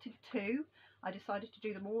 I've started 2. I decided to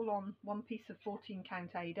do them all on one piece of 14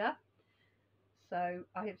 count Ada. So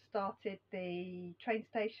I have started the train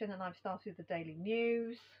station and I've started the Daily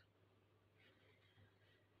News.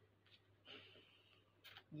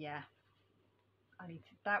 Yeah, I need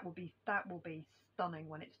to, that will be stunning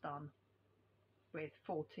when it's done with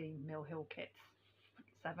 14 Mill Hill kits.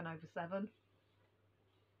 7/7.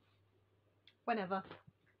 Whenever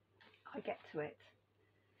I get to it.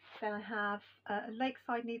 Then I have a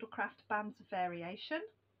Lakeside Needlecraft Bands of Variation,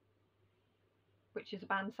 which is a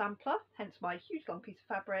band sampler, hence my huge long piece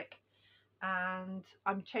of fabric. And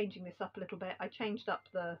I'm changing this up a little bit. I changed up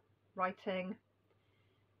the writing.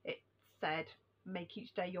 It said, make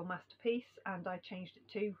each day your masterpiece, and I changed it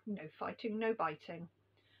to no fighting, no biting.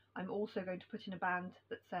 I'm also going to put in a band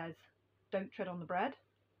that says, don't tread on the bread,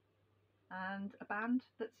 and a band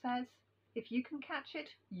that says, if you can catch it,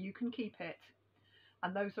 you can keep it.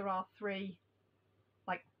 And those are our 3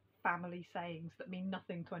 like family sayings that mean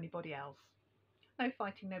nothing to anybody else. No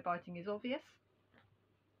fighting, no biting is obvious.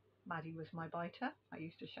 Maddie was my biter. I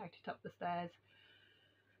used to shout it up the stairs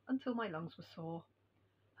until my lungs were sore.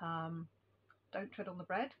 Don't tread on the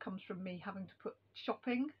bread comes from me having to put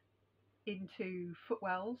shopping into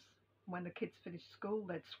footwells. When the kids finished school,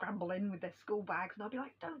 they'd scramble in with their school bags and I'd be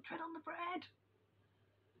like, don't tread on the bread.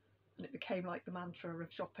 And it became like the mantra of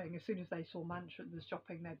shopping. As soon as they saw mantra of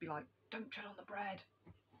shopping, they'd be like, don't tread on the bread.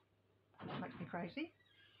 That makes me crazy.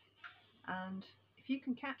 And if you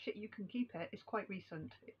can catch it, you can keep it. It's quite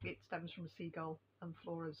recent. It stems from a seagull and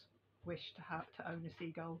Flora's wish to own a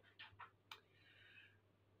seagull.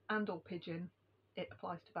 And or pigeon. It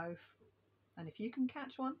applies to both. And if you can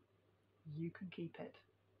catch one, you can keep it.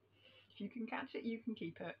 If you can catch it, you can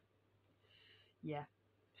keep it. Yeah.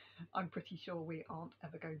 I'm pretty sure we aren't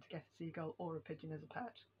ever going to get a seagull or a pigeon as a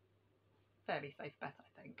pet. Fairly safe bet,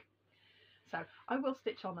 I think. So I will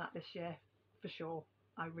stitch on that this year for sure.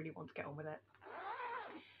 I really want to get on with it.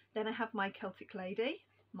 Then I have my Celtic Lady,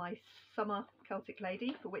 my summer Celtic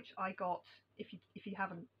Lady, for which I got, if you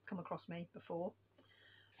haven't come across me before,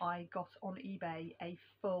 I got on eBay a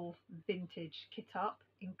full vintage kit up,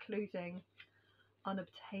 including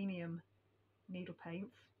unobtainium needle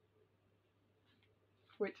paints,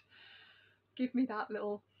 which give me that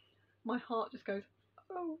little, my heart just goes,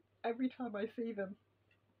 oh, every time I see them,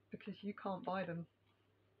 because you can't buy them,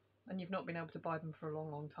 and you've not been able to buy them for a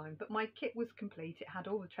long time. But my kit was complete. It had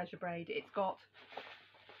all the treasure braid, it's got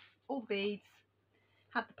all the beads,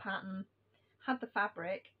 had the pattern, had the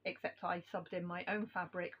fabric, except I subbed in my own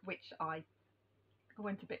fabric, which I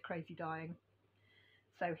went a bit crazy dyeing.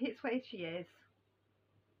 So here's where she is.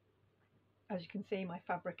 As you can see, my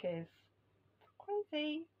fabric is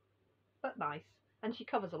crazy but nice, and she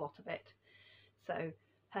covers a lot of it. So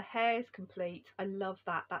her hair is complete. I love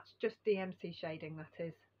that. That's just DMC shading, that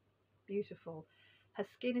is beautiful. Her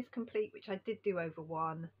skin is complete, which I did do over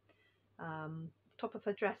one. Top of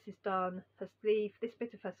her dress is done. Her sleeve, this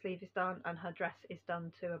bit of her sleeve is done, and her dress is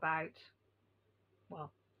done to about,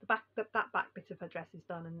 well, that back bit of her dress is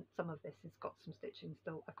done, and some of this has got some stitching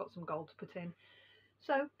still. I've got some gold to put in.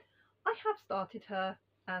 So I have started her,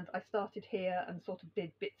 and I started here and sort of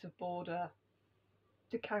did bits of border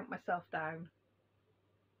to count myself down.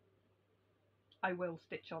 I will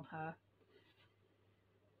stitch on her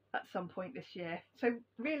at some point this year. So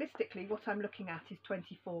realistically, what I'm looking at is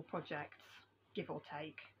 24 projects, give or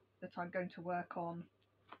take, that I'm going to work on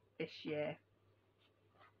this year.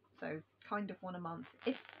 So kind of one a month.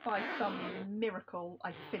 If by some miracle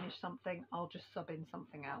I finish something, I'll just sub in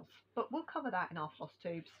something else. But we'll cover that in our floss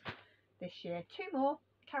tubes this year. 2 more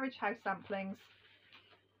Carriage House samplings,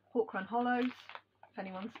 Hawk Run Hollows. If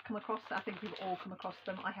anyone's come across, I think we've all come across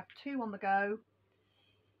them. I have 2 on the go.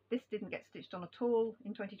 This didn't get stitched on at all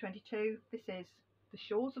in 2022. This is the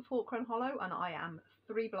Shores of Hawk Run Hollow, and I am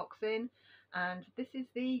 3 blocks in, and this is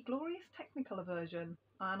the Glorious Technicolor version,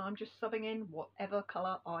 and I'm just subbing in whatever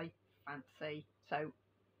colour I fancy. So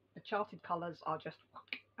the charted colours are just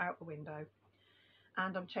out the window,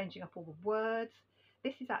 and I'm changing up all the words.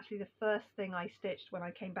 This is actually the first thing I stitched when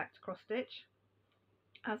I came back to cross stitch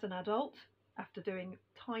as an adult, after doing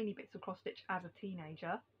tiny bits of cross stitch as a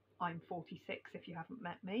teenager. I'm 46 if you haven't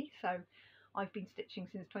met me, so I've been stitching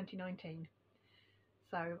since 2019.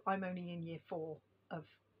 So I'm only in year 4 of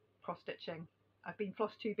cross stitching. I've been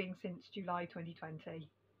floss tubing since July 2020,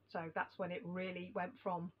 so that's when it really went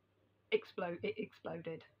from it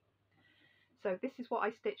exploded. So this is what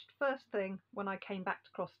I stitched first thing when I came back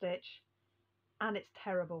to cross stitch, and it's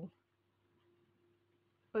terrible,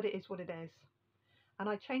 but it is what it is. And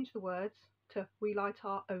I changed the words to "We light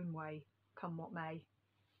our own way, come what may,"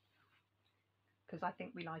 because I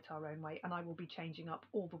think we light our own way, and I will be changing up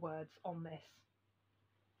all the words on this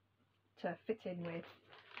to fit in with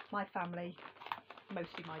my family,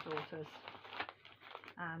 mostly my daughters.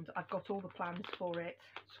 And I've got all the plans for it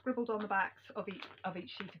scribbled on the backs of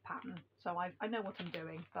each sheet of pattern, so I know what I'm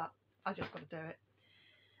doing, but I just got to do it.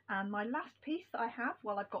 And my last piece that I have,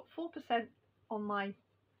 well, I've got 4% on my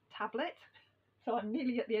tablet, so I'm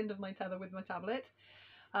nearly at the end of my tether with my tablet.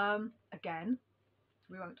 Again,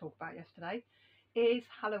 we won't talk about yesterday, is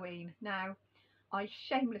Halloween. Now, I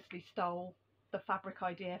shamelessly stole the fabric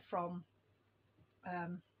idea from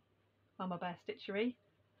Mama Bear Stitchery,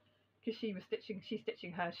 because she's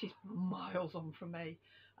stitching hers, she's miles on from me,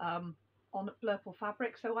 on Blurple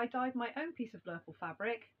fabric. So I dyed my own piece of Blurple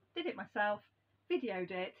fabric, did it myself,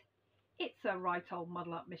 videoed it. It's a right old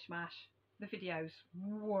muddle up mishmash. The video's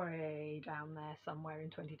way down there somewhere in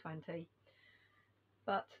 2020,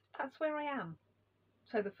 but that's where I am.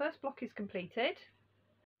 So the first block is completed.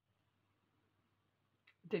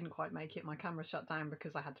 Didn't quite make it, my camera shut down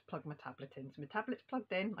because I had to plug my tablet in. So my tablet's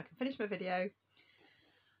plugged in, I can finish my video.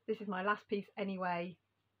 This is my last piece anyway,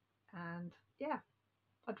 and yeah,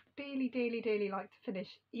 I'd dearly like to finish,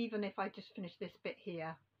 even if I just finish this bit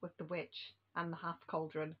here with the witch and the half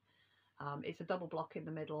cauldron. It's a double block in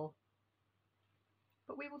the middle,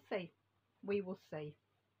 but we will see. We will see.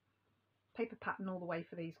 Paper pattern all the way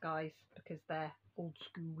for these guys because they're old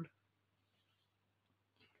school.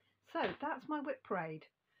 So that's my WIP parade.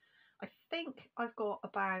 I think I've got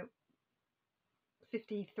about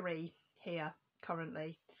 53 here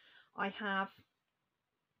currently. I have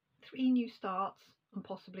 3 new starts and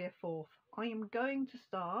possibly a 4th. I am going to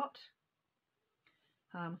start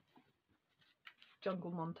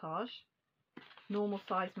Jungle Montage, normal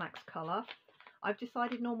size max colour. I've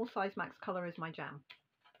decided normal size max colour is my jam.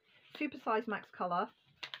 Super Size Max Colour,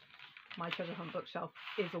 my treasure hunt bookshelf,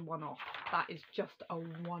 is a one-off. That is just a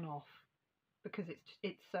one-off because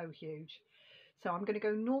it's so huge. So I'm going to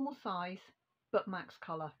go normal size but max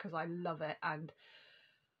colour because I love it and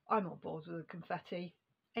I'm on board with the confetti.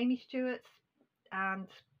 Amy Stewart's and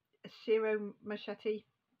Shiro Machete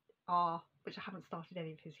are, which I haven't started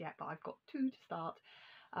any of his yet, but I've got 2 to start.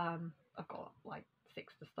 I've got like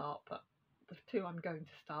 6 to start, but the 2 I'm going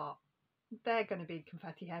to start, they're going to be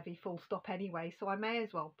confetti heavy full stop anyway, so I may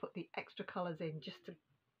as well put the extra colours in just to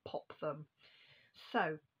pop them.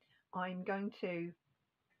 So I'm going to,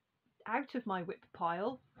 out of my WIP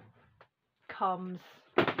pile comes,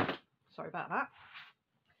 sorry about that,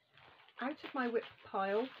 out of my WIP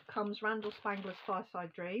pile comes Randall Spangler's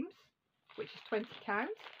Fireside Dreams, which is 20 count.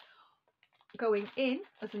 Going in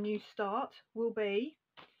as a new start will be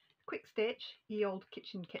Quick Stitch Ye Old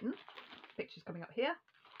Kitchen Kitten. Pictures coming up here.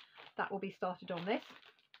 That will be started on this.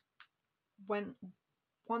 Once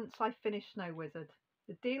I finish Snow Wizard,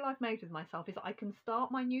 the deal I've made with myself is I can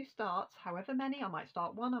start my new starts, however many. I might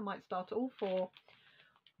start 1, I might start all 4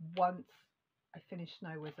 once I finish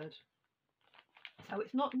Snow Wizard. So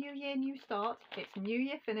it's not New Year, new start, it's New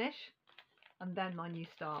Year finish and then my new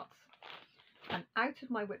starts. And out of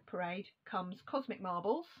my WIP parade comes Cosmic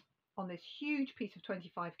Marbles on this huge piece of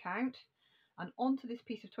 25 count, and onto this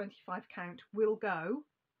piece of 25 count will go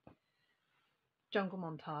Jungle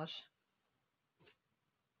Montage,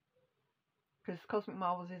 because Cosmic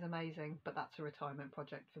Marbles is amazing, but that's a retirement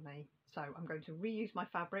project for me. So I'm going to reuse my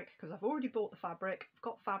fabric because I've already bought the fabric. I've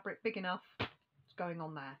got fabric big enough. It's going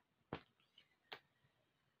on there.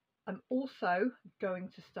 I'm also going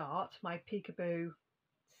to start my Peekaboo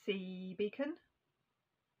Sea Beacon,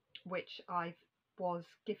 which I was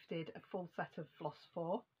gifted a full set of floss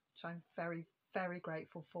for, which I'm very, very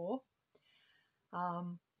grateful for.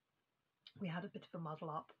 We had a bit of a muddle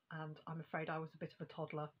up and I'm afraid I was a bit of a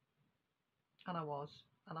toddler, and I was,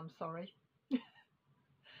 and I'm sorry.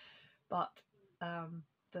 But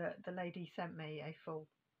the lady sent me a full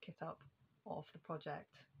kit up of the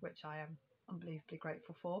project, which I am unbelievably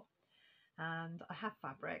grateful for, and I have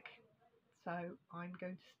fabric, so I'm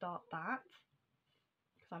going to start that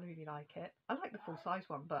because I really like it. I like the full size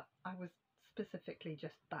one, but I was specifically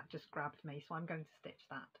that just grabbed me, so I'm going to stitch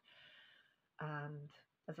that. And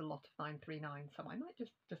there's a lot of 939, so I might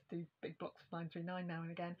just do big blocks of 939 now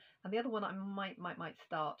and again. And the other one I might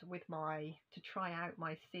start with to try out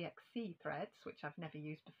my CXC threads, which I've never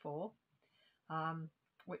used before,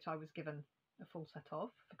 which I was given a full set of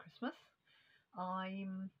for Christmas.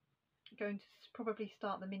 I'm going to probably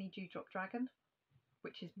start the mini Dewdrop Dragon,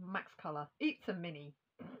 which is max colour. It's a mini.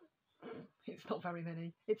 It's not very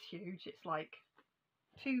mini. It's huge. It's like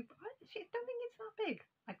I don't think it's that big.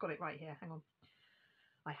 I've got it right here. Hang on.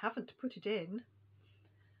 I haven't put it in.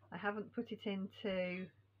 I haven't put it into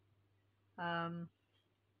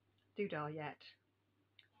Doodah yet.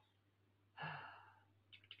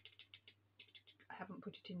 I haven't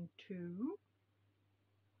put it into.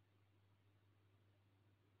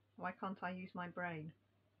 Why can't I use my brain?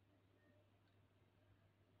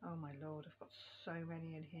 Oh my lord, I've got so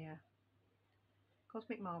many in here.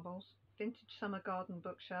 Cosmic Marbles, Vintage Summer Garden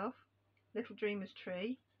Bookshelf, Little Dreamer's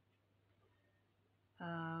Tree,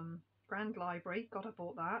 Grand Library, God, I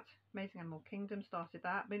bought that. Amazing Animal Kingdom, started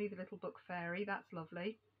that. Minnie the Little Book Fairy, that's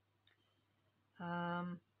lovely.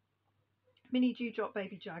 Mini Dewdrop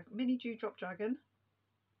Mini Dewdrop Dragon,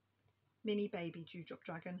 Mini Baby Dewdrop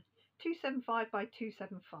Dragon, 275 by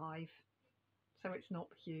 275, so it's not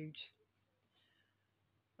huge,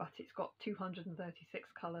 but it's got 236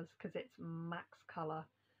 colours because it's max colour.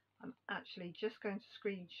 I'm actually just going to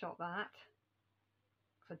screenshot that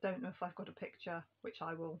because I don't know if I've got a picture, which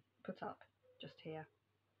I will put up just here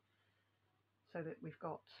so that we've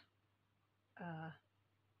got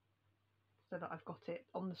so that I've got it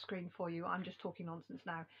on the screen for you. I'm just talking nonsense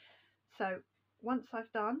now. So once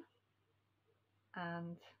I've done,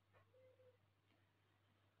 and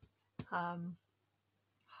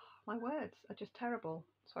my words are just terrible.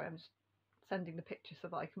 Sorry, I'm just sending the picture so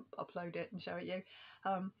that I can upload it and show it you.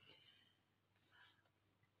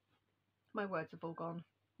 My words have all gone.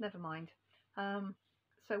 Never mind.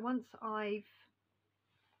 So once I've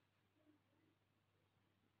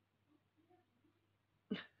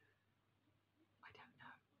I don't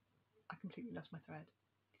know. I completely lost my thread.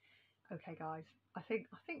 Okay, guys. I think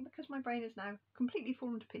because my brain is now completely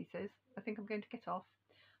fallen to pieces, I think I'm going to get off.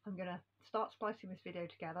 I'm going to start splicing this video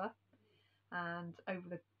together, and over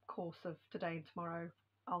the course of today and tomorrow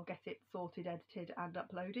I'll get it sorted, edited and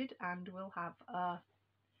uploaded, and we'll have a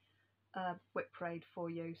WIP parade for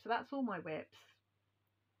you. So that's all my WIPs.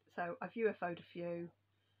 So I've UFO'd a few.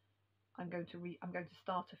 I'm going to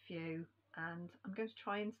start a few, and I'm going to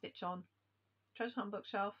try and stitch on treasure hunt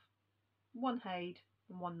bookshelf, one Haid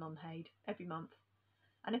and one non-Haid every month.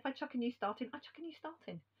 And if I chuck a new start in, I chuck a new start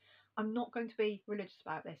in. I'm not going to be religious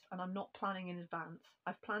about this, and I'm not planning in advance.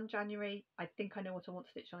 I've planned January. I think I know what I want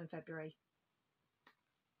to stitch on in February.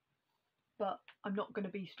 But I'm not going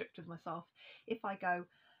to be strict with myself. If I go,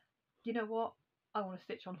 you know what, I want to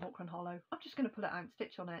stitch on Hawk Run Hollow, I'm just going to pull it out and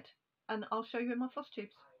stitch on it. And I'll show you in my floss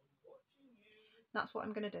tubes. That's what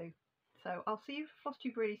I'm going to do. So I'll see you for floss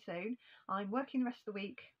tube really soon. I'm working the rest of the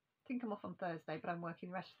week. I think I'm off on Thursday, but I'm working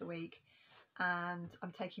the rest of the week. And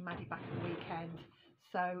I'm taking Maddie back at the weekend.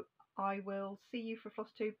 So I will see you for floss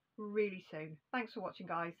tube really soon. Thanks for watching,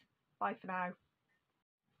 guys. Bye for now.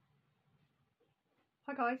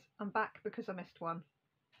 Hi guys, I'm back because I missed one.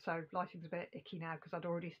 So lighting's a bit icky now because I'd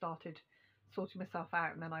already started sorting myself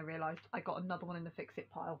out, and then I realised I got another one in the fix it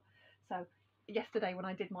pile. So yesterday when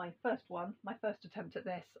I did my first one, my first attempt at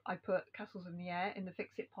this, I put Castles in the Air in the fix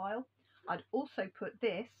it pile. I'd also put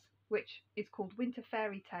this, which is called Winter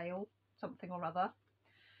Fairy Tale something or other.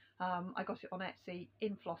 I got it on Etsy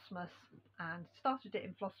in Flossmas and started it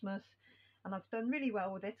in Flossmas, and I've done really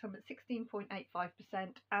well with it. I'm at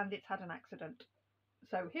 16.85% and it's had an accident.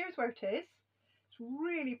 So here's where it is. It's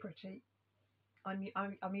really pretty.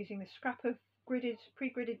 I'm using this scrap of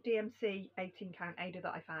pre-gridded DMC 18 count Ada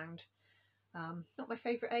that I found. Not my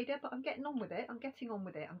favourite Ada, but I'm getting on with it. I'm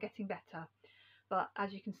getting better. But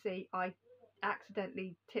as you can see, I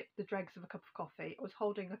accidentally tipped the dregs of a cup of coffee. I was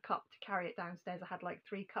holding a cup to carry it downstairs. I had like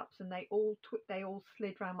 3 cups, and they all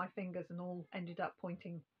slid around my fingers and all ended up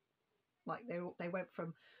pointing, like they went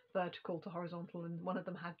from vertical to horizontal, and one of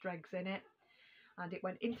them had dregs in it. And it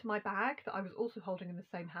went into my bag that I was also holding in the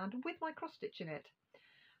same hand with my cross stitch in it,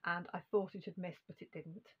 and I thought it had missed, but it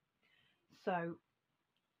didn't. So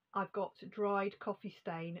I've got dried coffee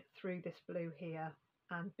stain through this blue here,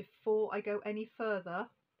 and before I go any further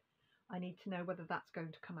I need to know whether that's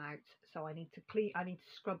going to come out. So I need to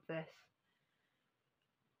scrub this.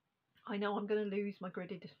 I know I'm going to lose my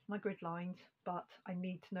grid lines, but I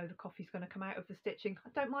need to know the coffee's going to come out of the stitching.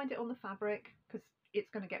 I don't mind it on the fabric because it's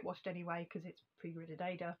going to get washed anyway because it's pre-gridded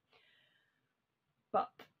Ada,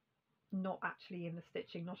 but not actually in the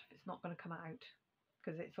stitching, not if it's not going to come out,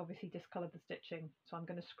 because it's obviously discoloured the stitching. So I'm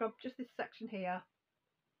going to scrub just this section here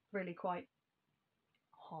really quite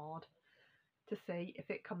hard to see if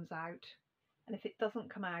it comes out, and if it doesn't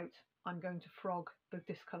come out I'm going to frog the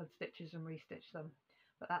discoloured stitches and restitch them.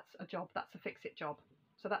 But that's a job, that's a fix it job.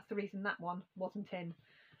 So that's the reason that one wasn't in.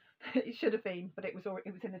 It should have been, but it was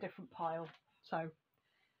in a different pile. So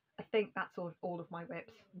I think that's all of my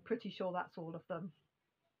WIPs. I'm pretty sure that's all of them.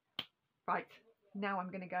 Right, now I'm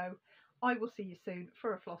going to go. I will see you soon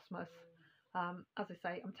for a Flossmas. As I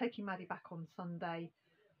say, I'm taking Maddie back on Sunday,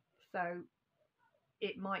 so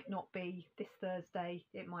it might not be this Thursday,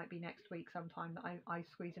 it might be next week sometime that I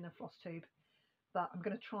squeeze in a floss tube. But I'm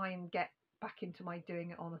going to try and get back into my doing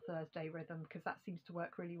it on a Thursday rhythm, because that seems to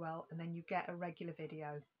work really well, and then you get a regular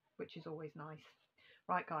video, which is always nice.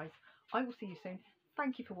 Right guys, I will see you soon.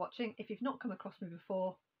 Thank you for watching. If you've not come across me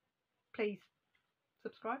before, please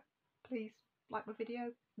subscribe, please like my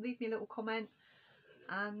video, leave me a little comment,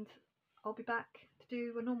 and I'll be back to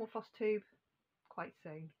do a normal floss tube quite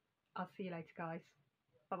soon. I'll see you later guys.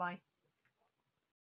 Bye bye.